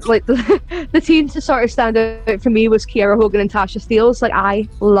other the team to sort of stand out for me was Kiera Hogan and Tasha Steelz. Like, I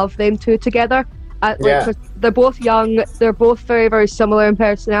love them two together. They're both young. They're both very, very similar in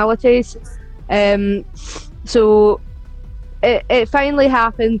personalities. So it finally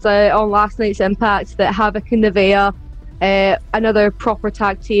happened on last night's Impact that Havoc and Nevaeh, another proper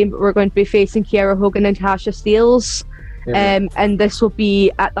tag team, we're going to be facing Kiera Hogan and Tasha Steelz. And this will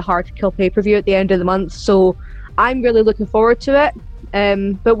be at the Hard to Kill pay-per-view at the end of the month. So I'm really looking forward to it.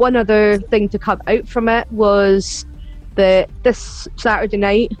 But one other thing to come out from it was this Saturday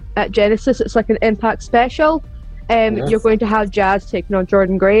night at Genesis, it's like an Impact special. You're going to have Jazz taking on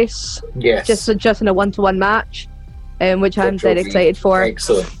Jordan Grace. Yes. Just in a 1-to-1 match, which I'm very excited for.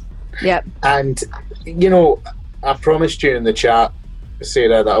 Excellent. Yeah. And, I promised you in the chat,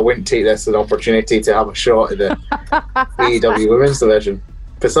 Sarah, that I wouldn't take this as an opportunity to have a shot at the AEW Women's Division.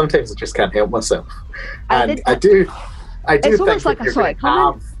 But sometimes I just can't help myself. And I do it's think almost like I saw it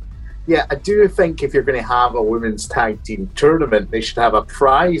coming. I do think if you're going to have a women's tag team tournament, they should have a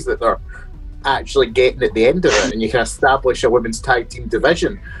prize that they're actually getting at the end of it, and you can establish a women's tag team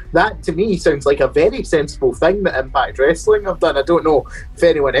division. That to me sounds like a very sensible thing that Impact Wrestling have done. I don't know if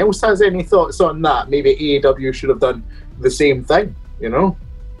anyone else has any thoughts on that. Maybe AEW should have done the same thing,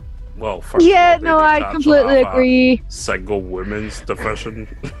 Well, I completely agree. Single women's division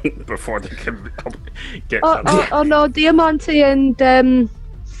before they can get. Oh no, Diamante and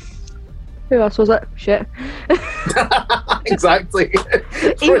who else was it? Shit. Exactly.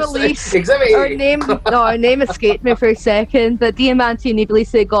 Ivelisse. Exhibit Her name escaped me for a second. But Diamante and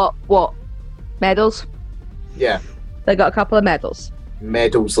Ivelisse got what? Medals? Yeah. They got a couple of medals.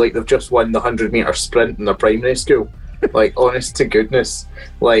 Medals, like they've just won the 100-metre sprint in their primary school. Like, honest to goodness.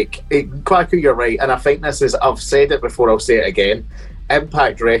 Like, Kwaku, you're right. And I think this is, I've said it before, I'll say it again.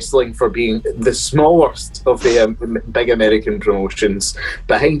 Impact Wrestling, for being the smallest of the big American promotions,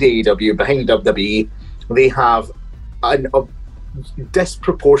 behind AEW, behind WWE, they have a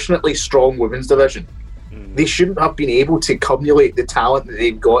disproportionately strong women's division. They shouldn't have been able to cumulate the talent that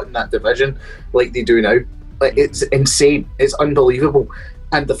they've got in that division like they do now. Like, it's insane. It's unbelievable.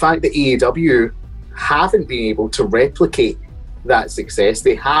 And the fact that AEW haven't been able to replicate that success,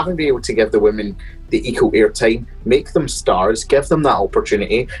 they haven't been able to give the women the equal airtime, make them stars, give them that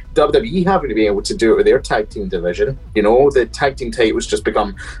opportunity. WWE haven't been able to do it with their tag team division. The tag team titles just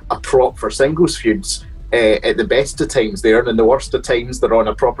become a prop for singles feuds at the best of times there, and in the worst of times they're on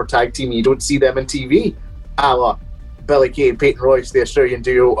a proper tag team. You don't see them on TV, a la Billie Kay and Peyton Royce, the Australian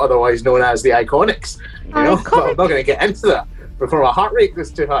duo, otherwise known as the Iconics. But I'm not going to get into that before my heart rate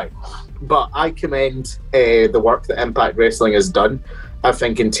goes too high. But I commend the work that Impact Wrestling has done. I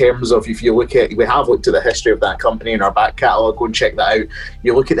think in terms of, if you look at, we have looked at the history of that company in our back catalogue, go and check that out.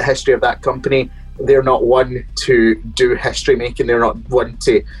 You look at the history of that company, they're not one to do history making, they're not one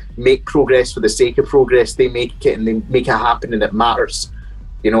to make progress for the sake of progress. They make it, and they make it happen, and it matters.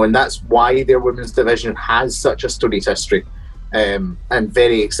 And that's why their women's division has such a storied history. I'm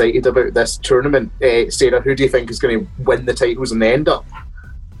very excited about this tournament. Sarah, who do you think is going to win the titles in the end up?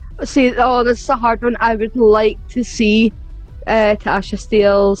 This is a hard one. I would like to see Tasha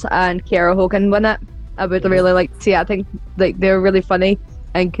Steelz and Kiera Hogan win it. I would really like to see it. I think they're really funny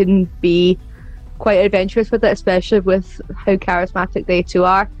and can be quite adventurous with it, especially with how charismatic they two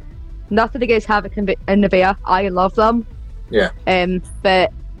are. Nothing against Havoc and Nevaeh. I love them. Yeah.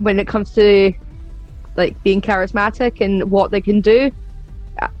 But when it comes to being charismatic and what they can do,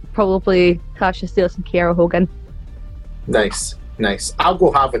 probably Tasha Steelz and Kiera Hogan. Nice. I'll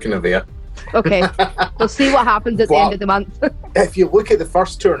go Havoc and Nevaeh. Okay, we'll see what happens at the end of the month. If you look at the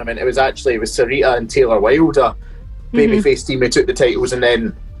first tournament, it was Sarita and Taylor Wilde, babyface team, who took the titles, and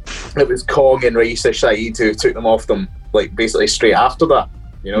then it was Kong and Raisa Shahid who took them off them, basically straight after that.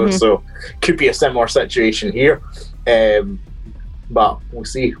 So could be a similar situation here. But we'll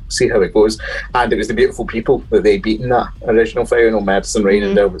see how it goes. And it was the Beautiful People that they beat in that original final, Madison Rayne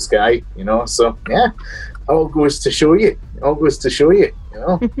and Velvet Sky. So yeah, all goes to show you.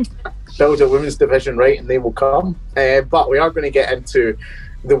 Build a women's division right, and they will come. But we are going to get into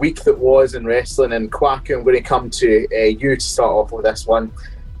the week that was in wrestling, and Kwaku, I'm going to come to you to start off with this one.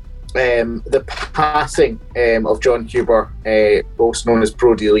 The passing of John Huber, also known as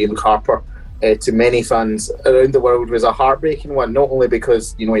Brody Liam Harper, to many fans around the world was a heartbreaking one, not only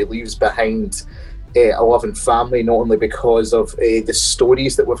because he leaves behind a loving family, not only because of the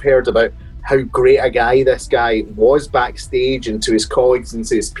stories that we've heard about how great a guy this guy was backstage, and to his colleagues and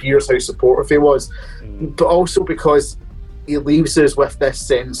to his peers, how supportive he was, but also because he leaves us with this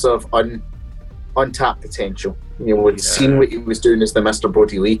sense of untapped potential. You know, we'd seen what he was doing as the Mr.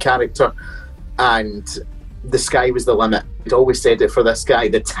 Brody Lee character, and the sky was the limit. He'd always said it for this guy.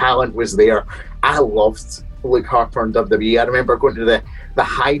 The talent was there. I loved Luke Harper in WWE. I remember going to the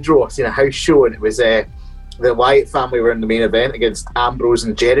Hydro, seeing a house show, and it was the Wyatt family were in the main event against Ambrose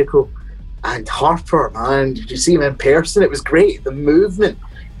and Jericho. And Harper, man, did you see him in person? It was great. The movement.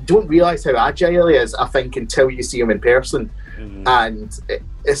 You don't realise how agile he is, I think, until you see him in person. And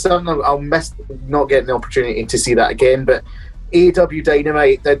it's something I'll miss not getting the opportunity to see that again. But AEW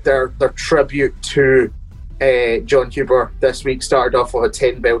Dynamite did their tribute to John Huber this week. Started off with a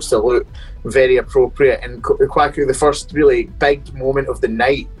 10-bell salute, very appropriate. And Kwaku, the first really big moment of the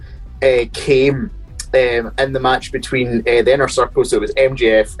night came in the match between the Inner Circle. So it was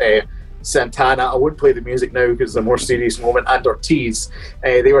MJF, Santana. I wouldn't play the music now because it's a more serious moment, and Ortiz.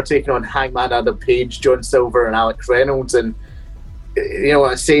 They were taking on Hangman Adam Page, John Silver, and Alex Reynolds. And you know,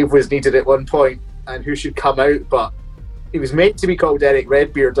 a save was needed at one point, and who should come out but he was meant to be called Eric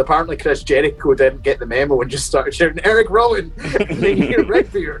Redbeard. Apparently Chris Jericho didn't get the memo and just started shouting Eric Rowan and then you hear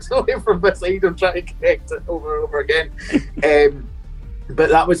Redbeard away from beside him trying to connect it over and over again. But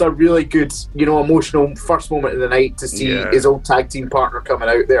that was a really good, you know, emotional first moment of the night to see his old tag team partner coming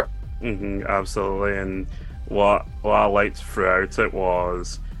out there. Absolutely. And what I liked throughout it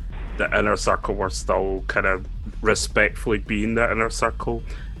was the Inner Circle were still kind of respectfully being the Inner Circle,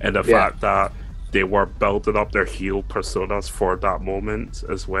 and the fact that they were building up their heel personas for that moment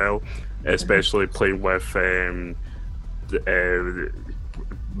as well, especially playing with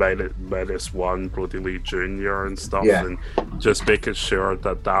Minus One, Brody Lee Jr. and stuff, and just making sure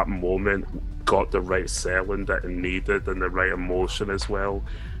that that moment got the right selling that it needed and the right emotion as well.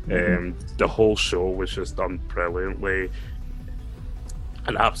 The whole show was just done brilliantly.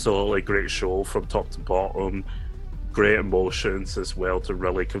 An absolutely great show from top to bottom. Great emotions as well to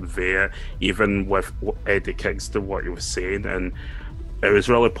really convey it, even with Eddie Kingston, what he was saying. And it was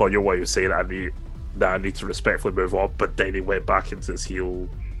really poignant what he was saying. I need to respectfully move on, but then he went back into his heel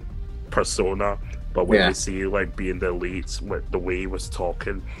persona. But when you see like being the elites, with the way he was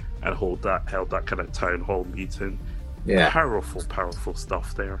talking and held that kind of town hall meeting, powerful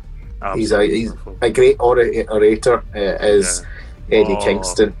stuff there. He's a great orator, is Eddie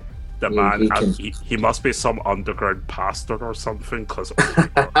Kingston. The man, he must be some underground pastor or something, because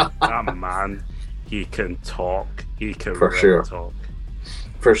that man, he can talk. He can talk.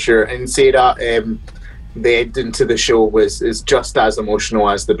 For sure. And say that the ending to the show is just as emotional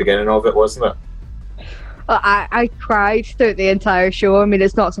as the beginning of it, wasn't it? I cried throughout the entire show. I mean,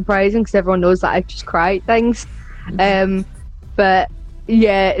 it's not surprising because everyone knows that I just cry at things. But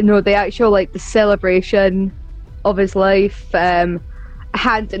yeah, no, the actual like the celebration of his life,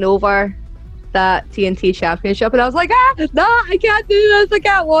 handing over that TNT championship, and I was like, no, I can't do this, I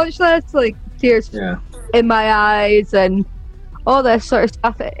can't watch this, like tears in my eyes and all this sort of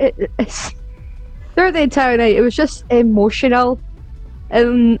stuff. It's throughout the entire night it was just emotional.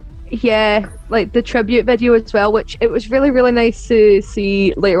 And like the tribute video as well, which it was really, really nice to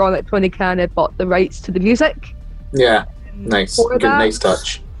see later on that Tony Khan had bought the rights to the music. Nice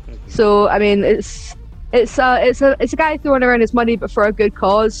touch. So I mean, it's a guy throwing around his money, but for a good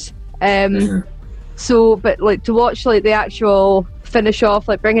cause. So, but like to watch like the actual finish off,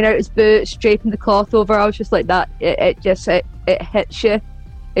 like bringing out his boots, draping the cloth over, I was just like that. It hits you.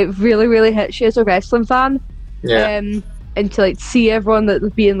 It really, really hits you as a wrestling fan. And to like see everyone that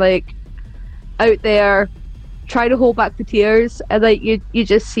was being like out there, trying to hold back the tears, and like you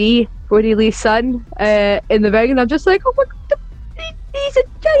just see Brody Lee's son in the ring, and I'm just like, oh my god, he's a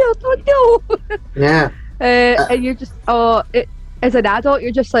child, oh no. And you're just, as an adult,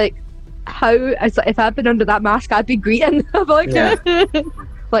 you're just like, how, if I'd been under that mask, I'd be greeting. I'm like,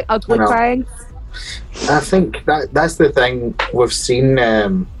 like ugly crying. I think that's the thing we've seen.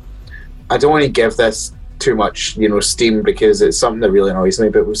 I don't want to give this too much, steam, because it's something that really annoys me,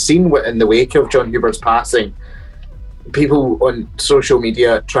 but we've seen in the wake of John Huber's passing, people on social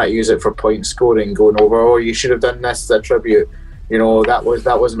media try to use it for point scoring, going over, you should have done this as a tribute. That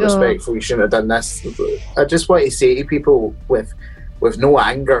wasn't respectful. You shouldn't have done this. I just want to say to people with no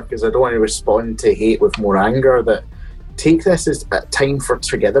anger, because I don't want to respond to hate with more anger, that take this as a time for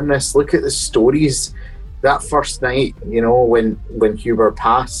togetherness. Look at the stories. That first night, when Huber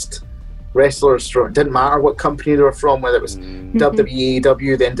passed, wrestlers from, didn't matter what company they were from, whether it was WWE,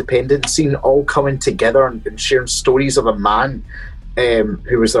 AEW, the independent scene, all coming together and sharing stories of a man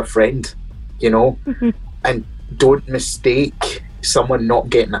who was their friend, and don't mistake someone not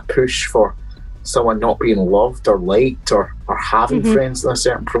getting a push for someone not being loved or liked or having friends in a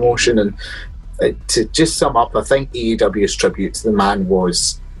certain promotion. And to just sum up, I think AEW's tribute to the man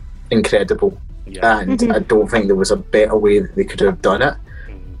was incredible. Yeah. And I don't think there was a better way that they could have done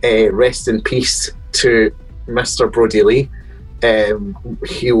it. Rest in peace to Mr. Brody Lee.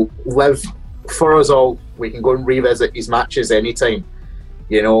 He'll live for us all. We can go and revisit his matches anytime,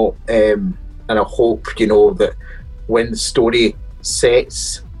 you know, and I hope, you know, that when the story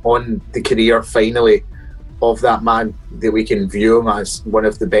sets on the career finally of that man, that we can view him as one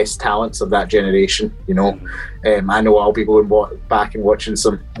of the best talents of that generation, you know. I know I'll be going back and watching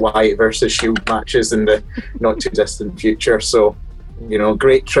some Wyatt versus Shield matches in the not too distant future, so, you know,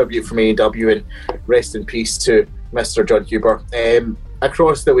 great tribute from AEW, and rest in peace to Mr. John Huber.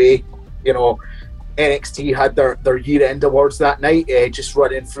 Across the way, you know, NXT had their year-end awards that night. Just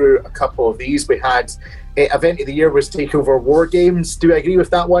running through a couple of these, we had event of the year was Takeover War Games. Do I agree with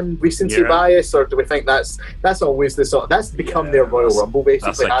that one? Recency bias, or do we think that's always the sort? That's become their Royal Rumble,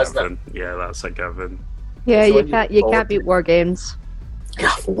 basically, hasn't it? Yeah, that's a given. Yeah, so you can't beat War Games.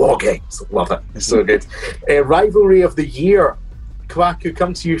 Yeah, War Games, love it. It's so good. Rivalry of the year, Kwaku,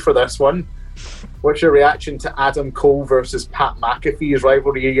 come to you for this one. What's your reaction to Adam Cole versus Pat McAfee's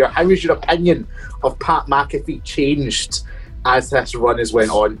rivalry of the year? How has your opinion of Pat McAfee changed as this run has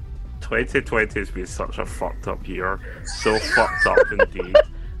went on? 2020 has been such a fucked up year, so fucked up indeed,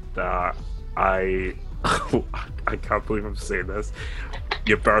 that I can't believe I'm saying this.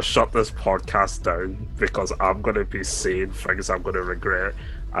 You better shut this podcast down, because I'm going to be saying things I'm going to regret.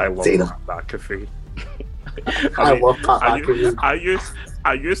 I love Pat McAfee. I love Pat McAfee.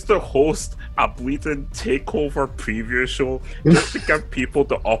 I used to host a bleeding takeover preview show just to give people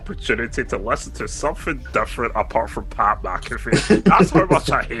the opportunity to listen to something different apart from Pat McAfee. That's how much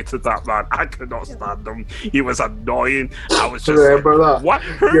I hated that man. I could not stand him. He was annoying. I was just remember like, that? What?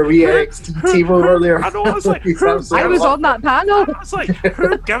 Your NXT team over there. I know. I was like, I was on that panel. I was like,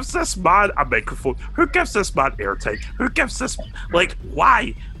 who gives this man a microphone? Who gives this man airtime? Who gives this, like,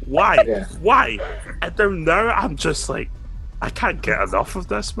 why? Why? And then now I'm just like, I can't get enough of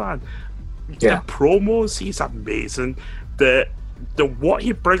this man. Yeah. The promos, he's amazing. The what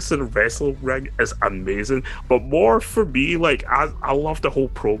he brings to the wrestling ring is amazing. But more for me, like, I love the whole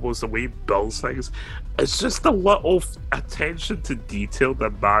promos, the way he builds things. It's just the little attention to detail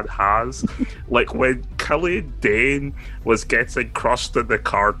that man has. Like when Killian Dane was getting crushed in the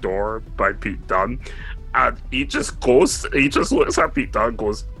car door by Pete Dunne, and he just looks at Pete Dunne and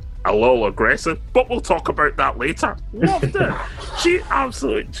goes, a little aggressive, but we'll talk about that later. Loved it. She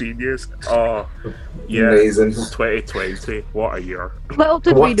absolute genius. Oh, yeah. Amazing. 2020, what a year. Little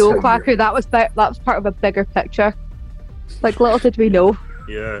did we know, Quacker, that was part of a bigger picture. Like, little did we know.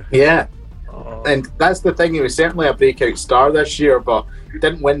 Yeah. And that's the thing, he was certainly a breakout star this year, but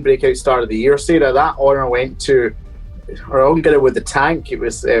didn't win breakout star of the year. Sarah, that honour went to our own girl with the tank. It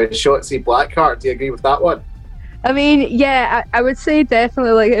was Shotzi Blackheart. Do you agree with that one? I mean, yeah, I would say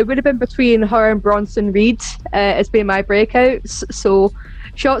definitely, like, it would have been between her and Bronson Reed as being my breakouts. So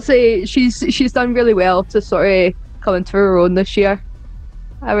Shotzi, she's done really well to sort of come into her own this year.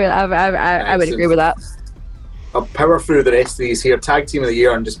 I would agree with that. I'll power through the rest of these here. Tag Team of the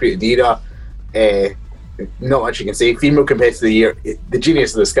Year, Undisputed Era. Not much you can say. Female Competitor of the Year, the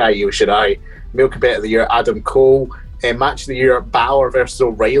Genius of the Sky, Io Shirai. Male Competitor of the Year, Adam Cole. Match of the Year, Balor versus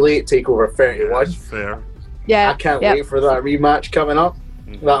O'Reilly at TakeOver 31. That's fair. Yeah, I can't wait for that rematch coming up.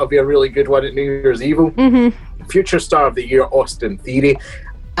 That'll be a really good one at New Year's Eve. Future Star of the Year, Austin Theory.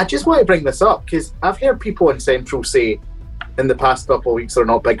 I just want to bring this up because I've heard people on Central say in the past couple of weeks they're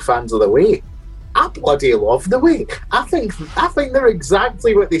not big fans of The Way. I bloody love The Way. I think they're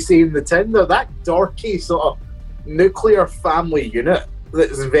exactly what they say in the tin. They're that dorky sort of nuclear family unit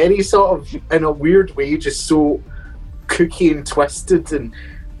that's very sort of, in a weird way, just so kooky and twisted, and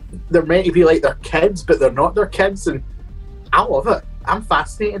they're meant to be like their kids, but they're not their kids, and I love it. I'm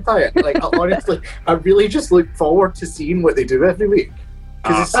fascinated by it. Like, honestly, I really just look forward to seeing what they do every week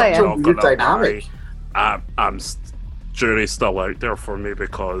because it's such a weird dynamic. Jury's still out there for me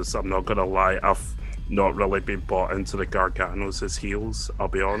because I'm not gonna lie, I've not really been bought into the Garganos as heels. I'll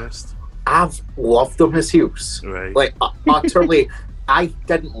be honest. I've loved them as heels. Right. Like, utterly. I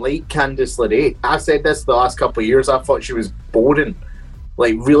didn't like Candice LeRae. I've said this the last couple of years. I thought she was boring.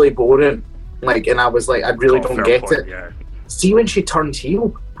 Like, really boring. Like, and I was like, I really don't get it. Yeah. See, when she turned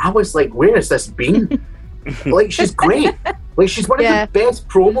heel, I was like, where has this been? Like, she's great. Like, she's one of the best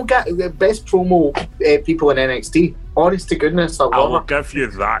promo people in NXT. Honest to goodness, I love her. I'll give you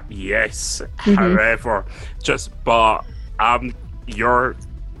that, yes. However, the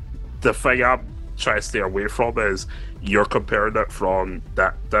thing I'm try to stay away from is you're comparing it from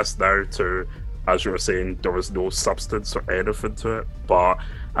this now to, as you were saying, there was no substance or anything to it. But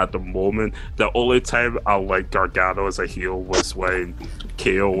at the moment, the only time I liked Gargano as a heel was when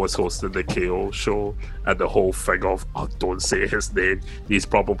KO was hosting the KO show, and the whole thing of, oh, don't say his name, he's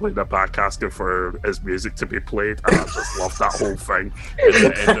probably in the back asking for his music to be played, and I just love that whole thing. And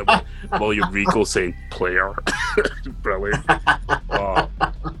the end of William Regal saying player. Brilliant.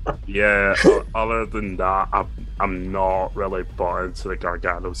 Yeah, other than that, I'm not really bought into the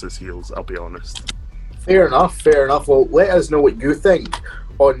Garganos as heels, I'll be honest. Fair enough. Well, let us know what you think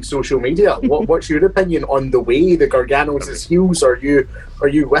on social media. What's your opinion on the way the Garganos as heels? Are you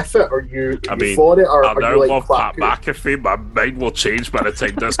with it? Are you for it? Or I are now you like love Pat McAfee. My mind will change by the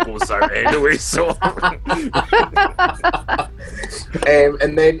time this goes out anyway. So,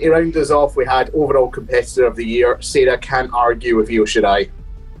 and then to round us off, we had overall competitor of the year. Sarah can't argue with Io Shirai.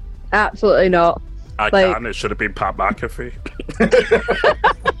 Absolutely not. I can. It should have been Pat McAfee.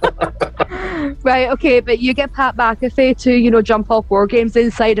 Right, okay, but you get Pat McAfee to, jump off War Games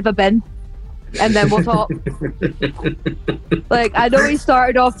inside of a bin, and then we'll talk. Like, I know he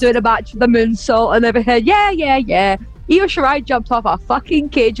started off doing a match with the moonsault and everything. Yeah. Io Shirai jumped off a fucking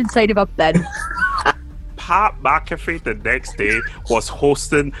cage inside of a bin. Pat McAfee the next day was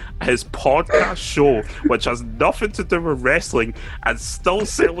hosting his podcast show, which has nothing to do with wrestling, and still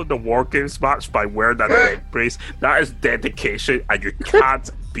selling the War Games match by wearing a neck brace. That is dedication, and you can't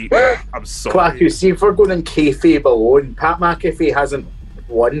beat that. I'm sorry. Quack, see, if we're going in kayfabe alone, Pat McAfee hasn't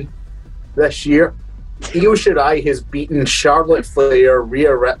won this year. Io Shirai has beaten Charlotte Flair,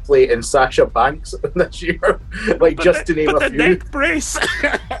 Rhea Ripley, and Sasha Banks this year. To name a few. The neck brace.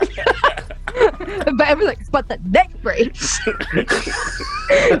 But everything, but the neck brace.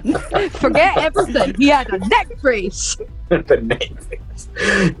 Forget everything. He had a neck brace. The neck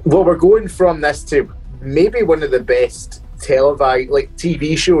brace. Well, we're going from this to maybe one of the best televised,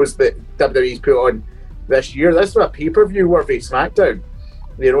 TV shows that WWE's put on this year. This was a pay-per-view worthy SmackDown.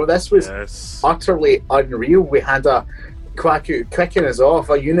 This was utterly unreal. We had a kicking us off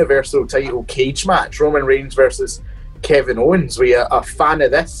a Universal title cage match, Roman Reigns versus Kevin Owens. We are a fan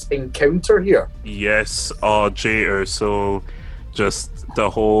of this encounter here. Yes, Jey Uso, just the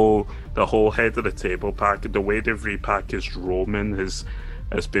whole head of the table pack, the way they've repackaged Roman has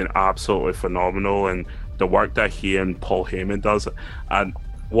been absolutely phenomenal, and the work that he and Paul Heyman does. And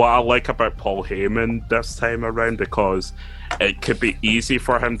what I like about Paul Heyman this time around, because it could be easy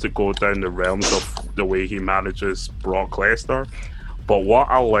for him to go down the realms of the way he manages Brock Lesnar, but what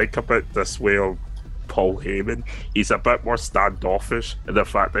I like about this way of Paul Heyman, he's a bit more standoffish in the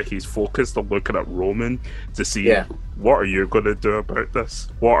fact that he's focused on looking at Roman to see what are you going to do about this?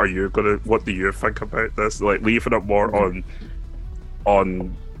 What do you think about this? Leaving it more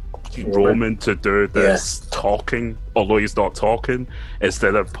on Roman to do this talking, although he's not talking,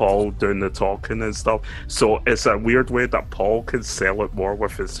 instead of Paul doing the talking and stuff. So it's a weird way that Paul can sell it more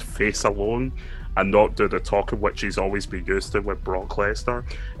with his face alone and not do the talking, which he's always been used to with Brock Lesnar.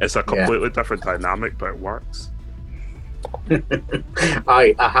 It's a completely different dynamic, but it works.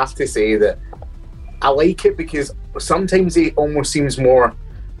 I have to say that I like it because sometimes he almost seems more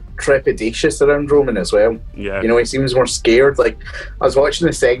trepidatious around Roman as well. Yeah. He seems more scared. I was watching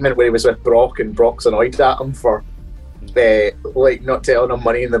the segment where he was with Brock and Brock's annoyed at him for not telling him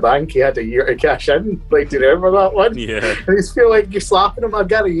Money in the Bank. He had a year to cash in. Do you remember that one? Yeah. And he's feel like you're slapping him, I've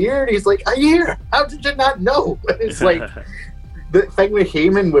got a year. And he's like, a year? How did you not know? And it's the thing with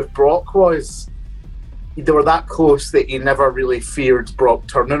Heyman with Brock was they were that close that he never really feared Brock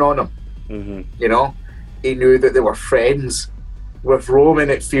turning on him. Mm-hmm. He knew that they were friends. With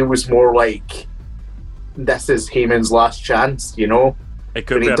Roman, it feels more like this is Heyman's last chance, It could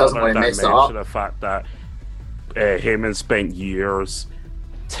but be he doesn't another want to mess it dimension up. of the fact that Heyman spent years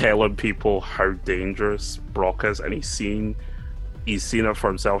telling people how dangerous Brock is, and he's seen it for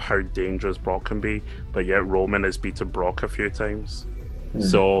himself how dangerous Brock can be, but yet Roman has beaten Brock a few times.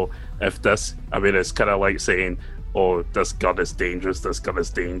 So if this, it's kind of like saying, oh, this gun is dangerous,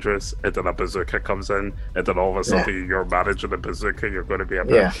 and then a bazooka comes in, and then all of a sudden you're managing a bazooka, you're going to be a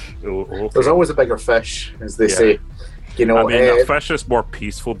bit... Okay. There's always a bigger fish, as they say. A fish is more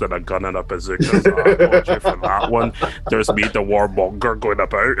peaceful than a gun and a bazooka, so I apologize for that one. There's me, the warmonger, going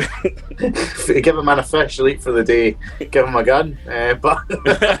about. Give a man a fish, he'll eat for the day. Give him a gun.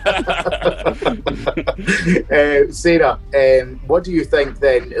 Sarah, what do you think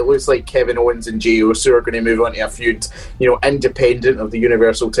then? It looks like Kevin Owens and Jey Uso are going to move on to a feud, independent of the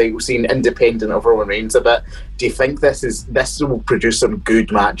Universal title scene, independent of Roman Reigns a bit. Do you think this will produce some good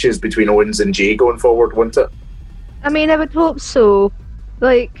matches between Owens and Jey going forward, won't it? I would hope so.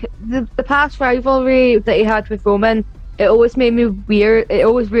 like the past rivalry that he had with Roman, it always made me weird. It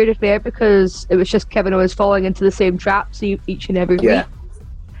always weirded me out because it was just Kevin Owens falling into the same traps each and every week.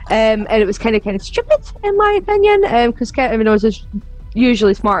 And it was kind of stupid in my opinion, because Kevin Owens is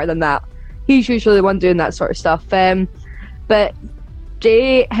usually smarter than that. He's usually the one doing that sort of stuff. But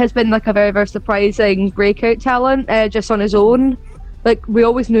Jay has been like a very, very surprising breakout talent, just on his own. Like, we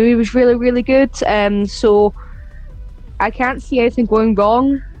always knew he was really, really good. So I can't see anything going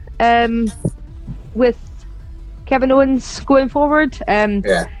wrong with Kevin Owens going forward.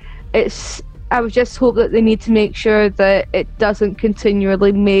 I would just hope that they need to make sure that it doesn't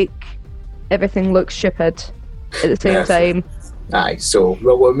continually make everything look stupid at the same time. Aye, so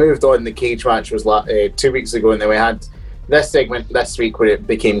we moved on. The cage match was 2 weeks ago, and then we had this segment this week where it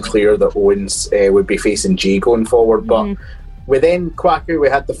became clear that Owens would be facing Jay going forward. But within Quacker, we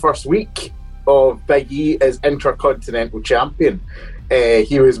had the first week of Big E as Intercontinental Champion.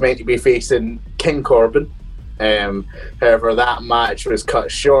 He was meant to be facing King Corbin. However, that match was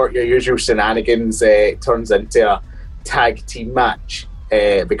cut short. Your usual shenanigans turns into a tag team match.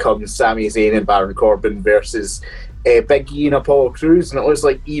 It becomes Sami Zayn and Baron Corbin versus Big E and Apollo Crews, and it looks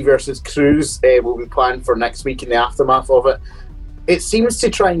like E versus Crews will be planned for next week in the aftermath of it. It seems to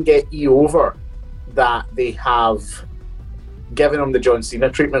try and get E over that they have given him the John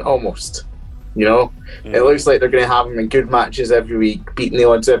Cena treatment almost. You know, it looks like they're going to have him in good matches every week, beating the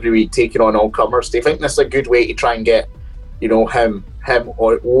odds every week, taking on all comers. Do you think this is a good way to try and get, you know, him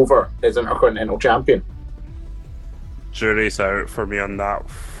over as Intercontinental Champion? Jury's out for me on that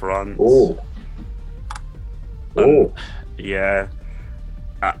front. Yeah.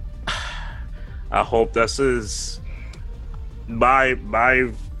 I hope this is my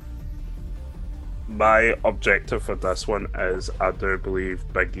objective for this one is I do believe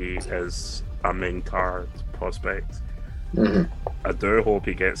Big E is a main card prospect. I do hope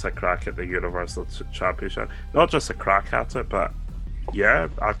he gets a crack at the Universal Championship. Not just a crack at it, but yeah,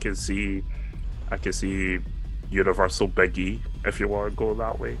 I can see Universal Big E if you want to go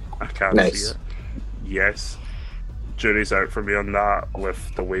that way. I can see it. Yes. Jury's out for me on that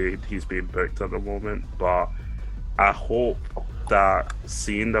with the way he's being booked at the moment, but I hope that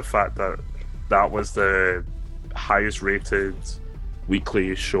seeing the fact that that was the highest rated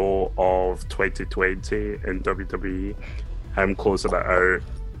weekly show of 2020 in WWE, him closing it out,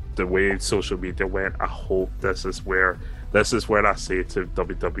 the way social media went, I hope this is where I say to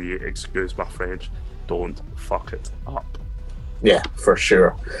WWE, excuse my French, don't fuck it up. Yeah, for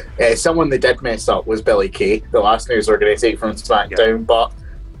sure. Someone that did mess up was Billie Kay, the last news we're going to take from SmackDown, but,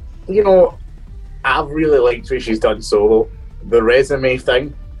 you know, I've really liked what she's done solo. The resume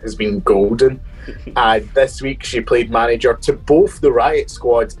thing has been golden. This week she played manager to both the Riot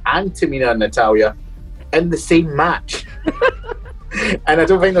Squad and Tamina and Natalya in the same match. And I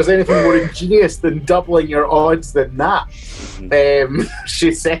don't think there's anything more ingenious than doubling your odds than that.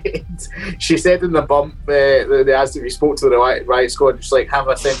 She said in the bump, they asked if you spoke to the Riot Squad, she's like, have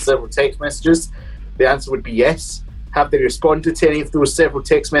I sent several text messages? The answer would be yes. Have they responded to any of those several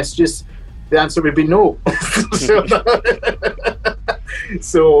text messages? The answer would be no.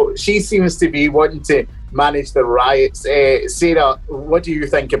 So she seems to be wanting to manage the riots. Sarah, what do you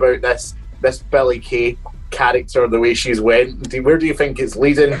think about this Billie Kay character, the way she's went? Where do you think it's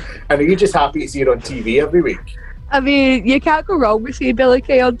leading? And are you just happy to see her on TV every week? I mean, you can't go wrong with seeing Billie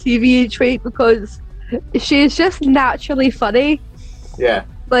Kay on TV each week because she's just naturally funny. Yeah.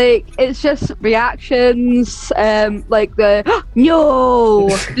 Like, it's just reactions, like the, no!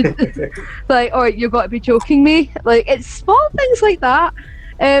 Like, or you've got to be joking me. Like, it's small things like that.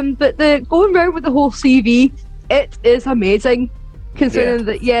 But the going round with the whole CV, it is amazing. Considering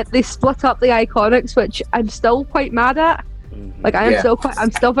that, they split up the Iconics, which I'm still quite mad at. Like, I'm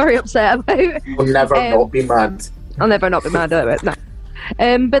still very upset about. I'll never not be mad. I'll never not be mad at it, no.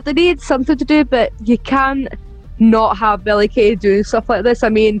 But they need something to do, but you can't not have Billie Kay doing stuff like this. I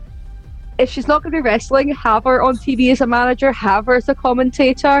mean, if she's not going to be wrestling, have her on TV as a manager, have her as a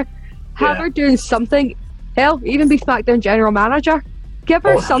commentator, have her doing something. Hell, even be SmackDown general manager. Give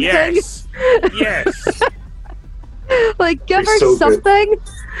her something. Yes. Like, give her so something.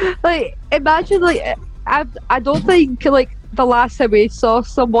 Good. Like, imagine, like, I don't think, like, the last time we saw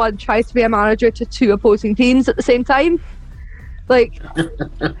someone try to be a manager to two opposing teams at the same time. Like,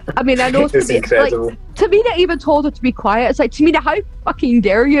 I mean, I know Tamina even told her to be quiet. It's like, Tamina, how fucking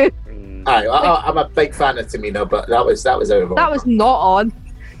dare you? I'm a big fan of Tamina, but that was out of order. That was not on.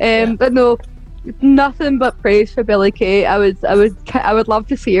 But no, nothing but praise for Billie Kay. I would love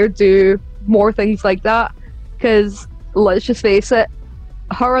to see her do more things like that. Because let's just face it,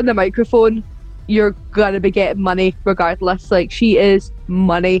 her on the microphone you're gonna be getting money regardless. Like, she is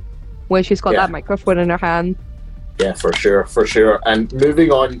money when she's got that microphone in her hand. Yeah, for sure. And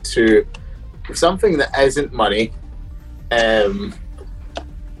moving on to something that isn't money,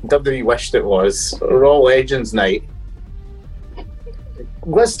 WWE wished it was Raw Legends Night.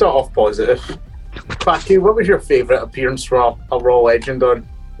 Let's start off positive. Packy, what was your favourite appearance from a Raw Legend on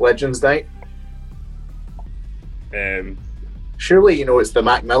Legends Night? Surely you know it's the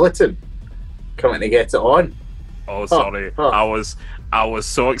Mac Militant coming to get it on. Oh, sorry. I was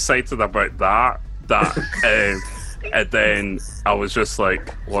so excited about that and then I was just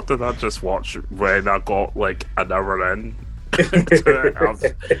like, what did I just watch when I got like an hour in?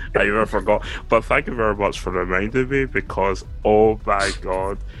 I even forgot. But thank you very much for reminding me, because oh my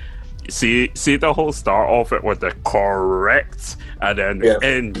god. See the whole start of it with the correct and then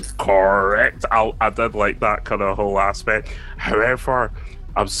incorrect. I did like that kind of whole aspect. However,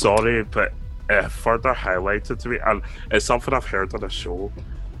 I'm sorry, but further highlighted to me, and it's something I've heard on the show,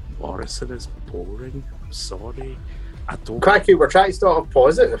 Morrison is boring. I'm sorry. I don't. Cracky, we're trying to start off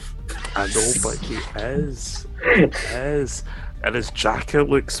positive. I know, but he is. He is. And his jacket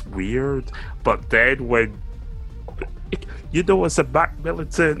looks weird. But then when, you know, it's a Mac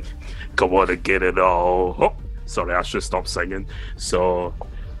Militant, come on and get it all. Oh, sorry, I should stop singing. So,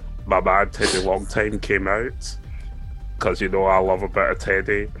 my man Teddy Longtime came out, because, you know, I love a bit of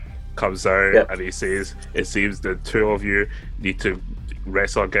Teddy. Comes out and he says, it seems the two of you need to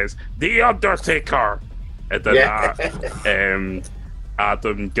wrestle against The Undertaker. And then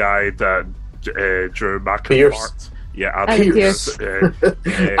Adam guy that Drew McIntyre. Yeah, Adam Pierce.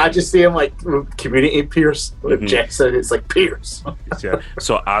 I just see him like Community Pierce. With Jackson, it's like Pierce. Yeah.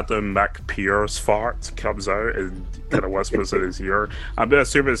 So Adam McPierce fart comes out and kind of whispers in his ear. I'm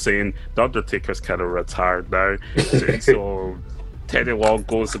assuming saying The Undertaker's kind of retired now. So Teddy Long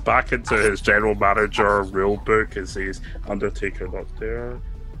goes back into his general manager rule book and says, Undertaker not there.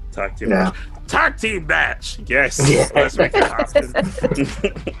 Tag team match. Tag team match! Yes! Let's make it happen.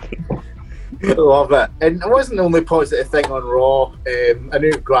 Love it. And it wasn't the only positive thing on Raw. I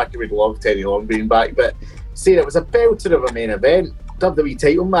knew Glacky would love Teddy Long being back, but see, it was a belter of a main event. WWE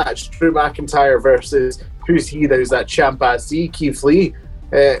title match, Drew McIntyre versus who's he? There's that chimpanzee, Keith Lee.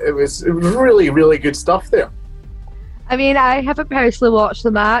 It was really, really good stuff there. I mean, I haven't personally watched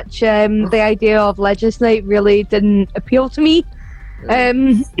the match. The idea of Legends Night really didn't appeal to me.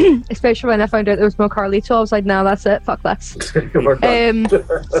 Especially when I found out there was no Carlito. I was like, no, that's it, fuck this. It's like,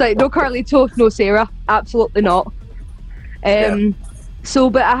 no Carlito, no Sarah, absolutely not. So,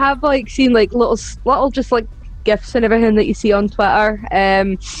 but I have like seen like little just like gifs and everything that you see on Twitter.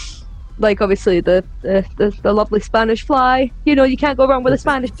 Like obviously the lovely Spanish fly. You know, you can't go wrong with a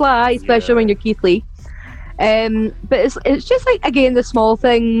Spanish fly, especially when you're Keith Lee. But it's just like, again, the small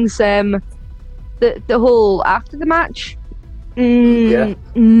things. The whole after the match. And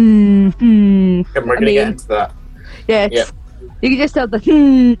we're going to get into that. Yes. You can just tell the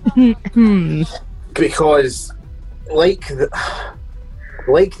because like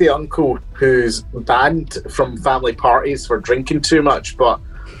the uncle who's banned from family parties for drinking too much, but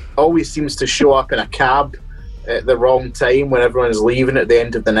always seems to show up in a cab at the wrong time when everyone's leaving at the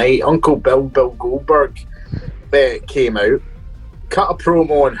end of the night. Uncle Bill Goldberg came out, cut a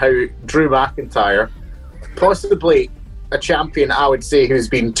promo on how Drew McIntyre, possibly a champion, I would say, who's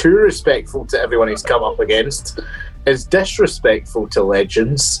been too respectful to everyone he's come up against, is disrespectful to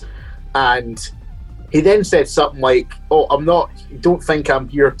legends. And he then said something like, don't think I'm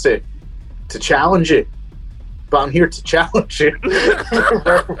here to challenge you, but I'm here to challenge you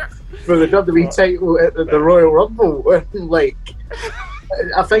for the WWE title at the Royal Rumble. Like,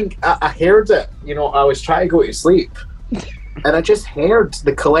 I think I heard it, you know, I was trying to go to sleep and I just heard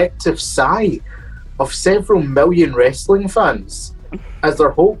the collective sigh of several million wrestling fans as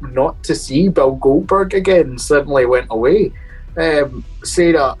their hope not to see Bill Goldberg again suddenly went away.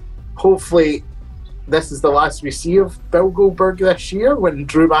 Sarah, hopefully this is the last we see of Bill Goldberg this year when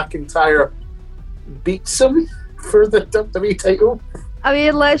Drew McIntyre beats him for the WWE title. I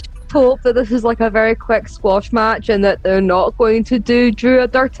mean, let's hope that this is like a very quick squash match and that they're not going to do Drew a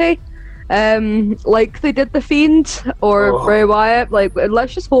dirty. Like they did The Fiend or Bray Wyatt. Like,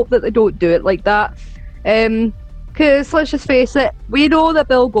 let's just hope that they don't do it like that. Because let's just face it, we know that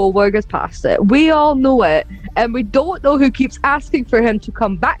Bill Goldberg is past it. We all know it, and we don't know who keeps asking for him to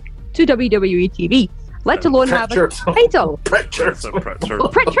come back to WWE TV, let alone have a title. Pritchard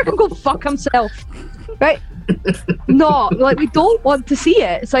can go fuck himself, right? No, like, we don't want to see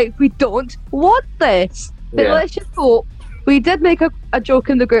it. It's like, we don't want this. But let's just hope. We did make a joke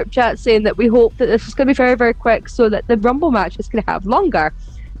in the group chat saying that we hope that this is going to be very, very quick so that the Rumble match is going to have longer.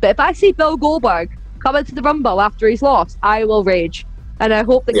 But if I see Bill Goldberg come into the Rumble after he's lost, I will rage. And I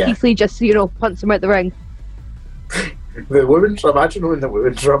hope that Keith Lee just, punts him out the ring. Imagine when the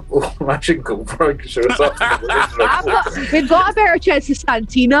women's Rumble, imagine Goldberg shows up in the women's Rumble. We've got a better chance of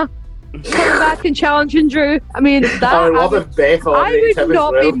Santina coming back and challenging Drew. I mean, I would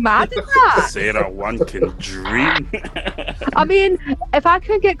not be mad at that. Sarah, one can dream. I mean, if I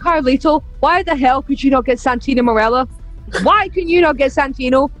could get Carlito, why the hell could you not get Santino Marella? Why can you not get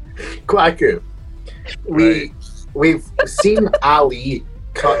Santino? Kwaku, we've seen Ali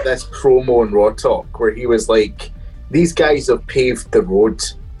cut this promo on Raw Talk where he was like, these guys have paved the road.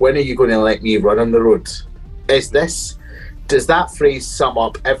 When are you going to let me run on the road? Does that phrase sum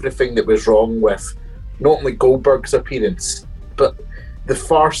up everything that was wrong with not only Goldberg's appearance, but the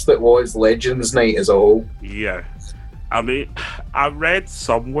farce that was Legends Night as a whole? Yeah. I mean, I read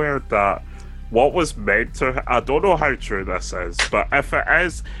somewhere that what was meant to... I don't know how true this is, but if it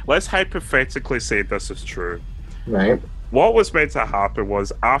is, let's hypothetically say this is true. Right. What was meant to happen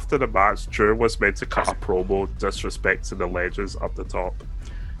was, after the match, Drew was meant to cut a promo disrespecting the Legends up the top.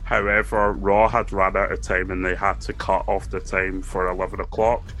 However, Raw had run out of time and they had to cut off the time for 11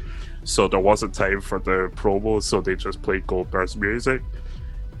 o'clock. So there wasn't time for the promo, so they just played Goldberg's music.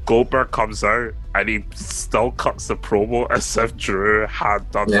 Goldberg comes out and he still cuts the promo as if Drew had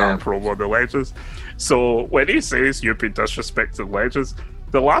done that promo on the Legends. So when he says you've been disrespecting Legends,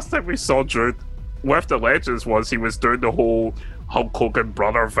 the last time we saw Drew with the Legends was he was doing the whole Hulk Hogan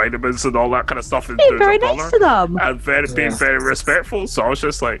brother vitamins and all that kind of stuff, and being very nice to them and being very respectful. So I was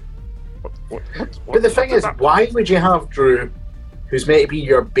just like, what but the thing is, why would you have Drew, who's meant to be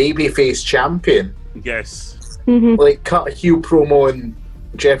your babyface champion, like cut a heel promo on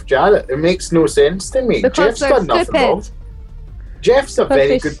Jeff Jarrett? It makes no sense to me. Because Jeff's done nothing wrong. Jeff's a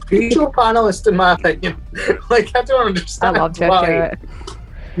very good pre-show panelist in my opinion. Like, I don't understand. I love Jeff Jarrett.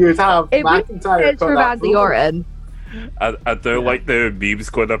 You would have McIntyre for Randy Orton. I do like the memes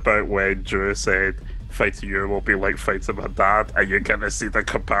going about when Drew said fighting you will be like fighting my dad, and you're gonna see the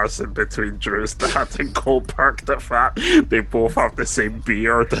comparison between Drew's dad and Goldberg. The fact they both have the same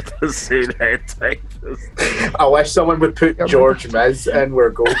beard and the same head type. I wish someone would put George Miz in where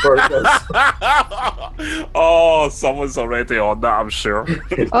Goldberg is. Oh, someone's already on that, I'm sure.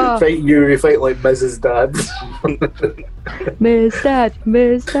 You fight like Miz's dad. Miz dad.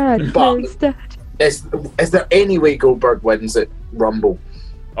 Is there any way Goldberg wins at Rumble?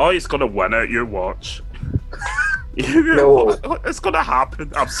 Oh, he's gonna win it. You watch. No, it's gonna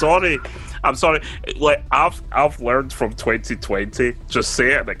happen. I'm sorry. Like I've learned from 2020. Just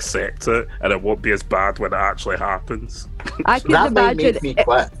say it and accept it, and it won't be as bad when it actually happens. I can that imagine. Make me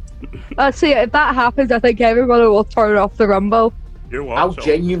quit. See, if that happens, I think everyone will turn off the Rumble. I'll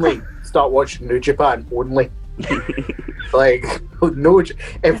genuinely start watching New Japan only. Like, no.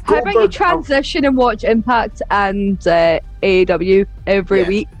 If how about you transition and watch Impact and AEW every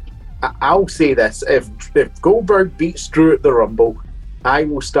week? I'll say this: if Goldberg beats Drew at the Rumble, I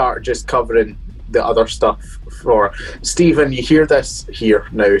will start just covering the other stuff for Stephen. You hear this here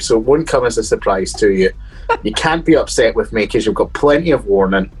now, so it won't come as a surprise to you. You can't be upset with me because you've got plenty of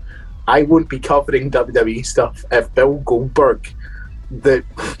warning. I won't be covering WWE stuff if Bill Goldberg, the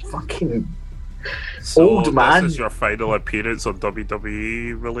fucking old man. This is your final appearance on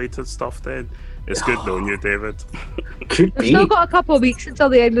WWE related stuff then? It's good knowing you, David. Could be. We've still got a couple of weeks until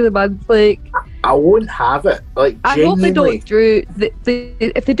the end of the month. Like, I won't have it. Like, I hope they don't Drew.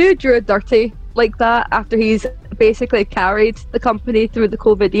 If they do Drew dirty like that after he's basically carried the company through the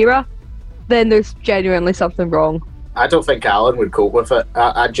COVID era, then there's genuinely something wrong. I don't think Alan would cope with it.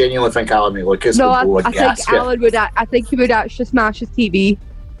 I genuinely think Alan Lucas would go I think Alan would. I think he would actually smash his TV.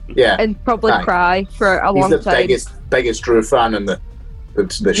 Yeah, and probably cry for a long time. He's the biggest Drew fan in the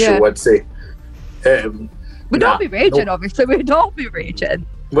show, I'd say. We'd all be raging, obviously. We'd all be raging.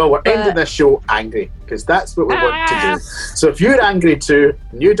 Well, we're ending this show angry because that's what we want to do. So if you're angry too,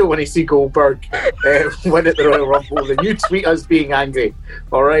 and you don't want to see Goldberg win at the Royal Rumble, then you tweet us being angry.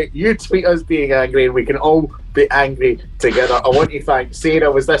 All right, you tweet us being angry, and we can all be angry together. I want to thank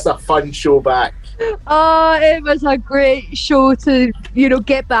Sarah. Was this a fun show back? It was a great show to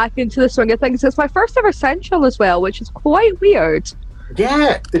get back into the swing of things. It's my first ever Central as well, which is quite weird.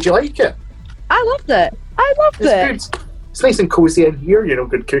 Yeah, did you like it? I loved it. Good. It's nice and cozy in here,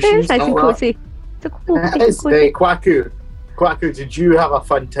 good cushions. It's nice and cozy. It's a cool thing. Kwaku, did you have a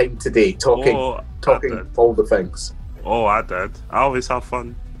fun time today talking all the things? Oh, I did. I always have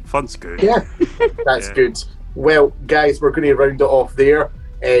fun. Fun's good. Yeah, that's good. Well, guys, we're going to round it off there.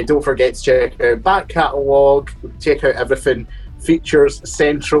 Don't forget to check out back catalogue, check out everything. Features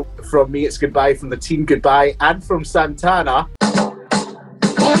Central. From me, it's goodbye. From the team, goodbye. And from Santana.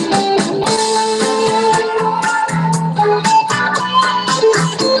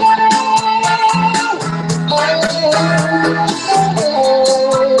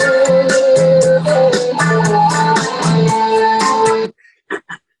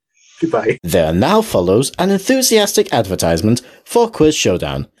 Aye. There now follows an enthusiastic advertisement for Quiz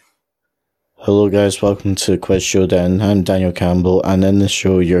Showdown. Hello guys, welcome to Quiz Showdown. I'm Daniel Campbell, and in this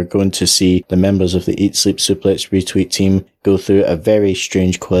show you're going to see the members of the Eat Sleep Suplex Retweet team go through a very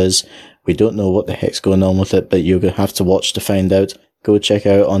strange quiz. We don't know what the heck's going on with it, but you're going to have to watch to find out. Go check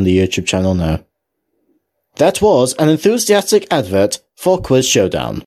out on the YouTube channel now. That was an enthusiastic advert for Quiz Showdown.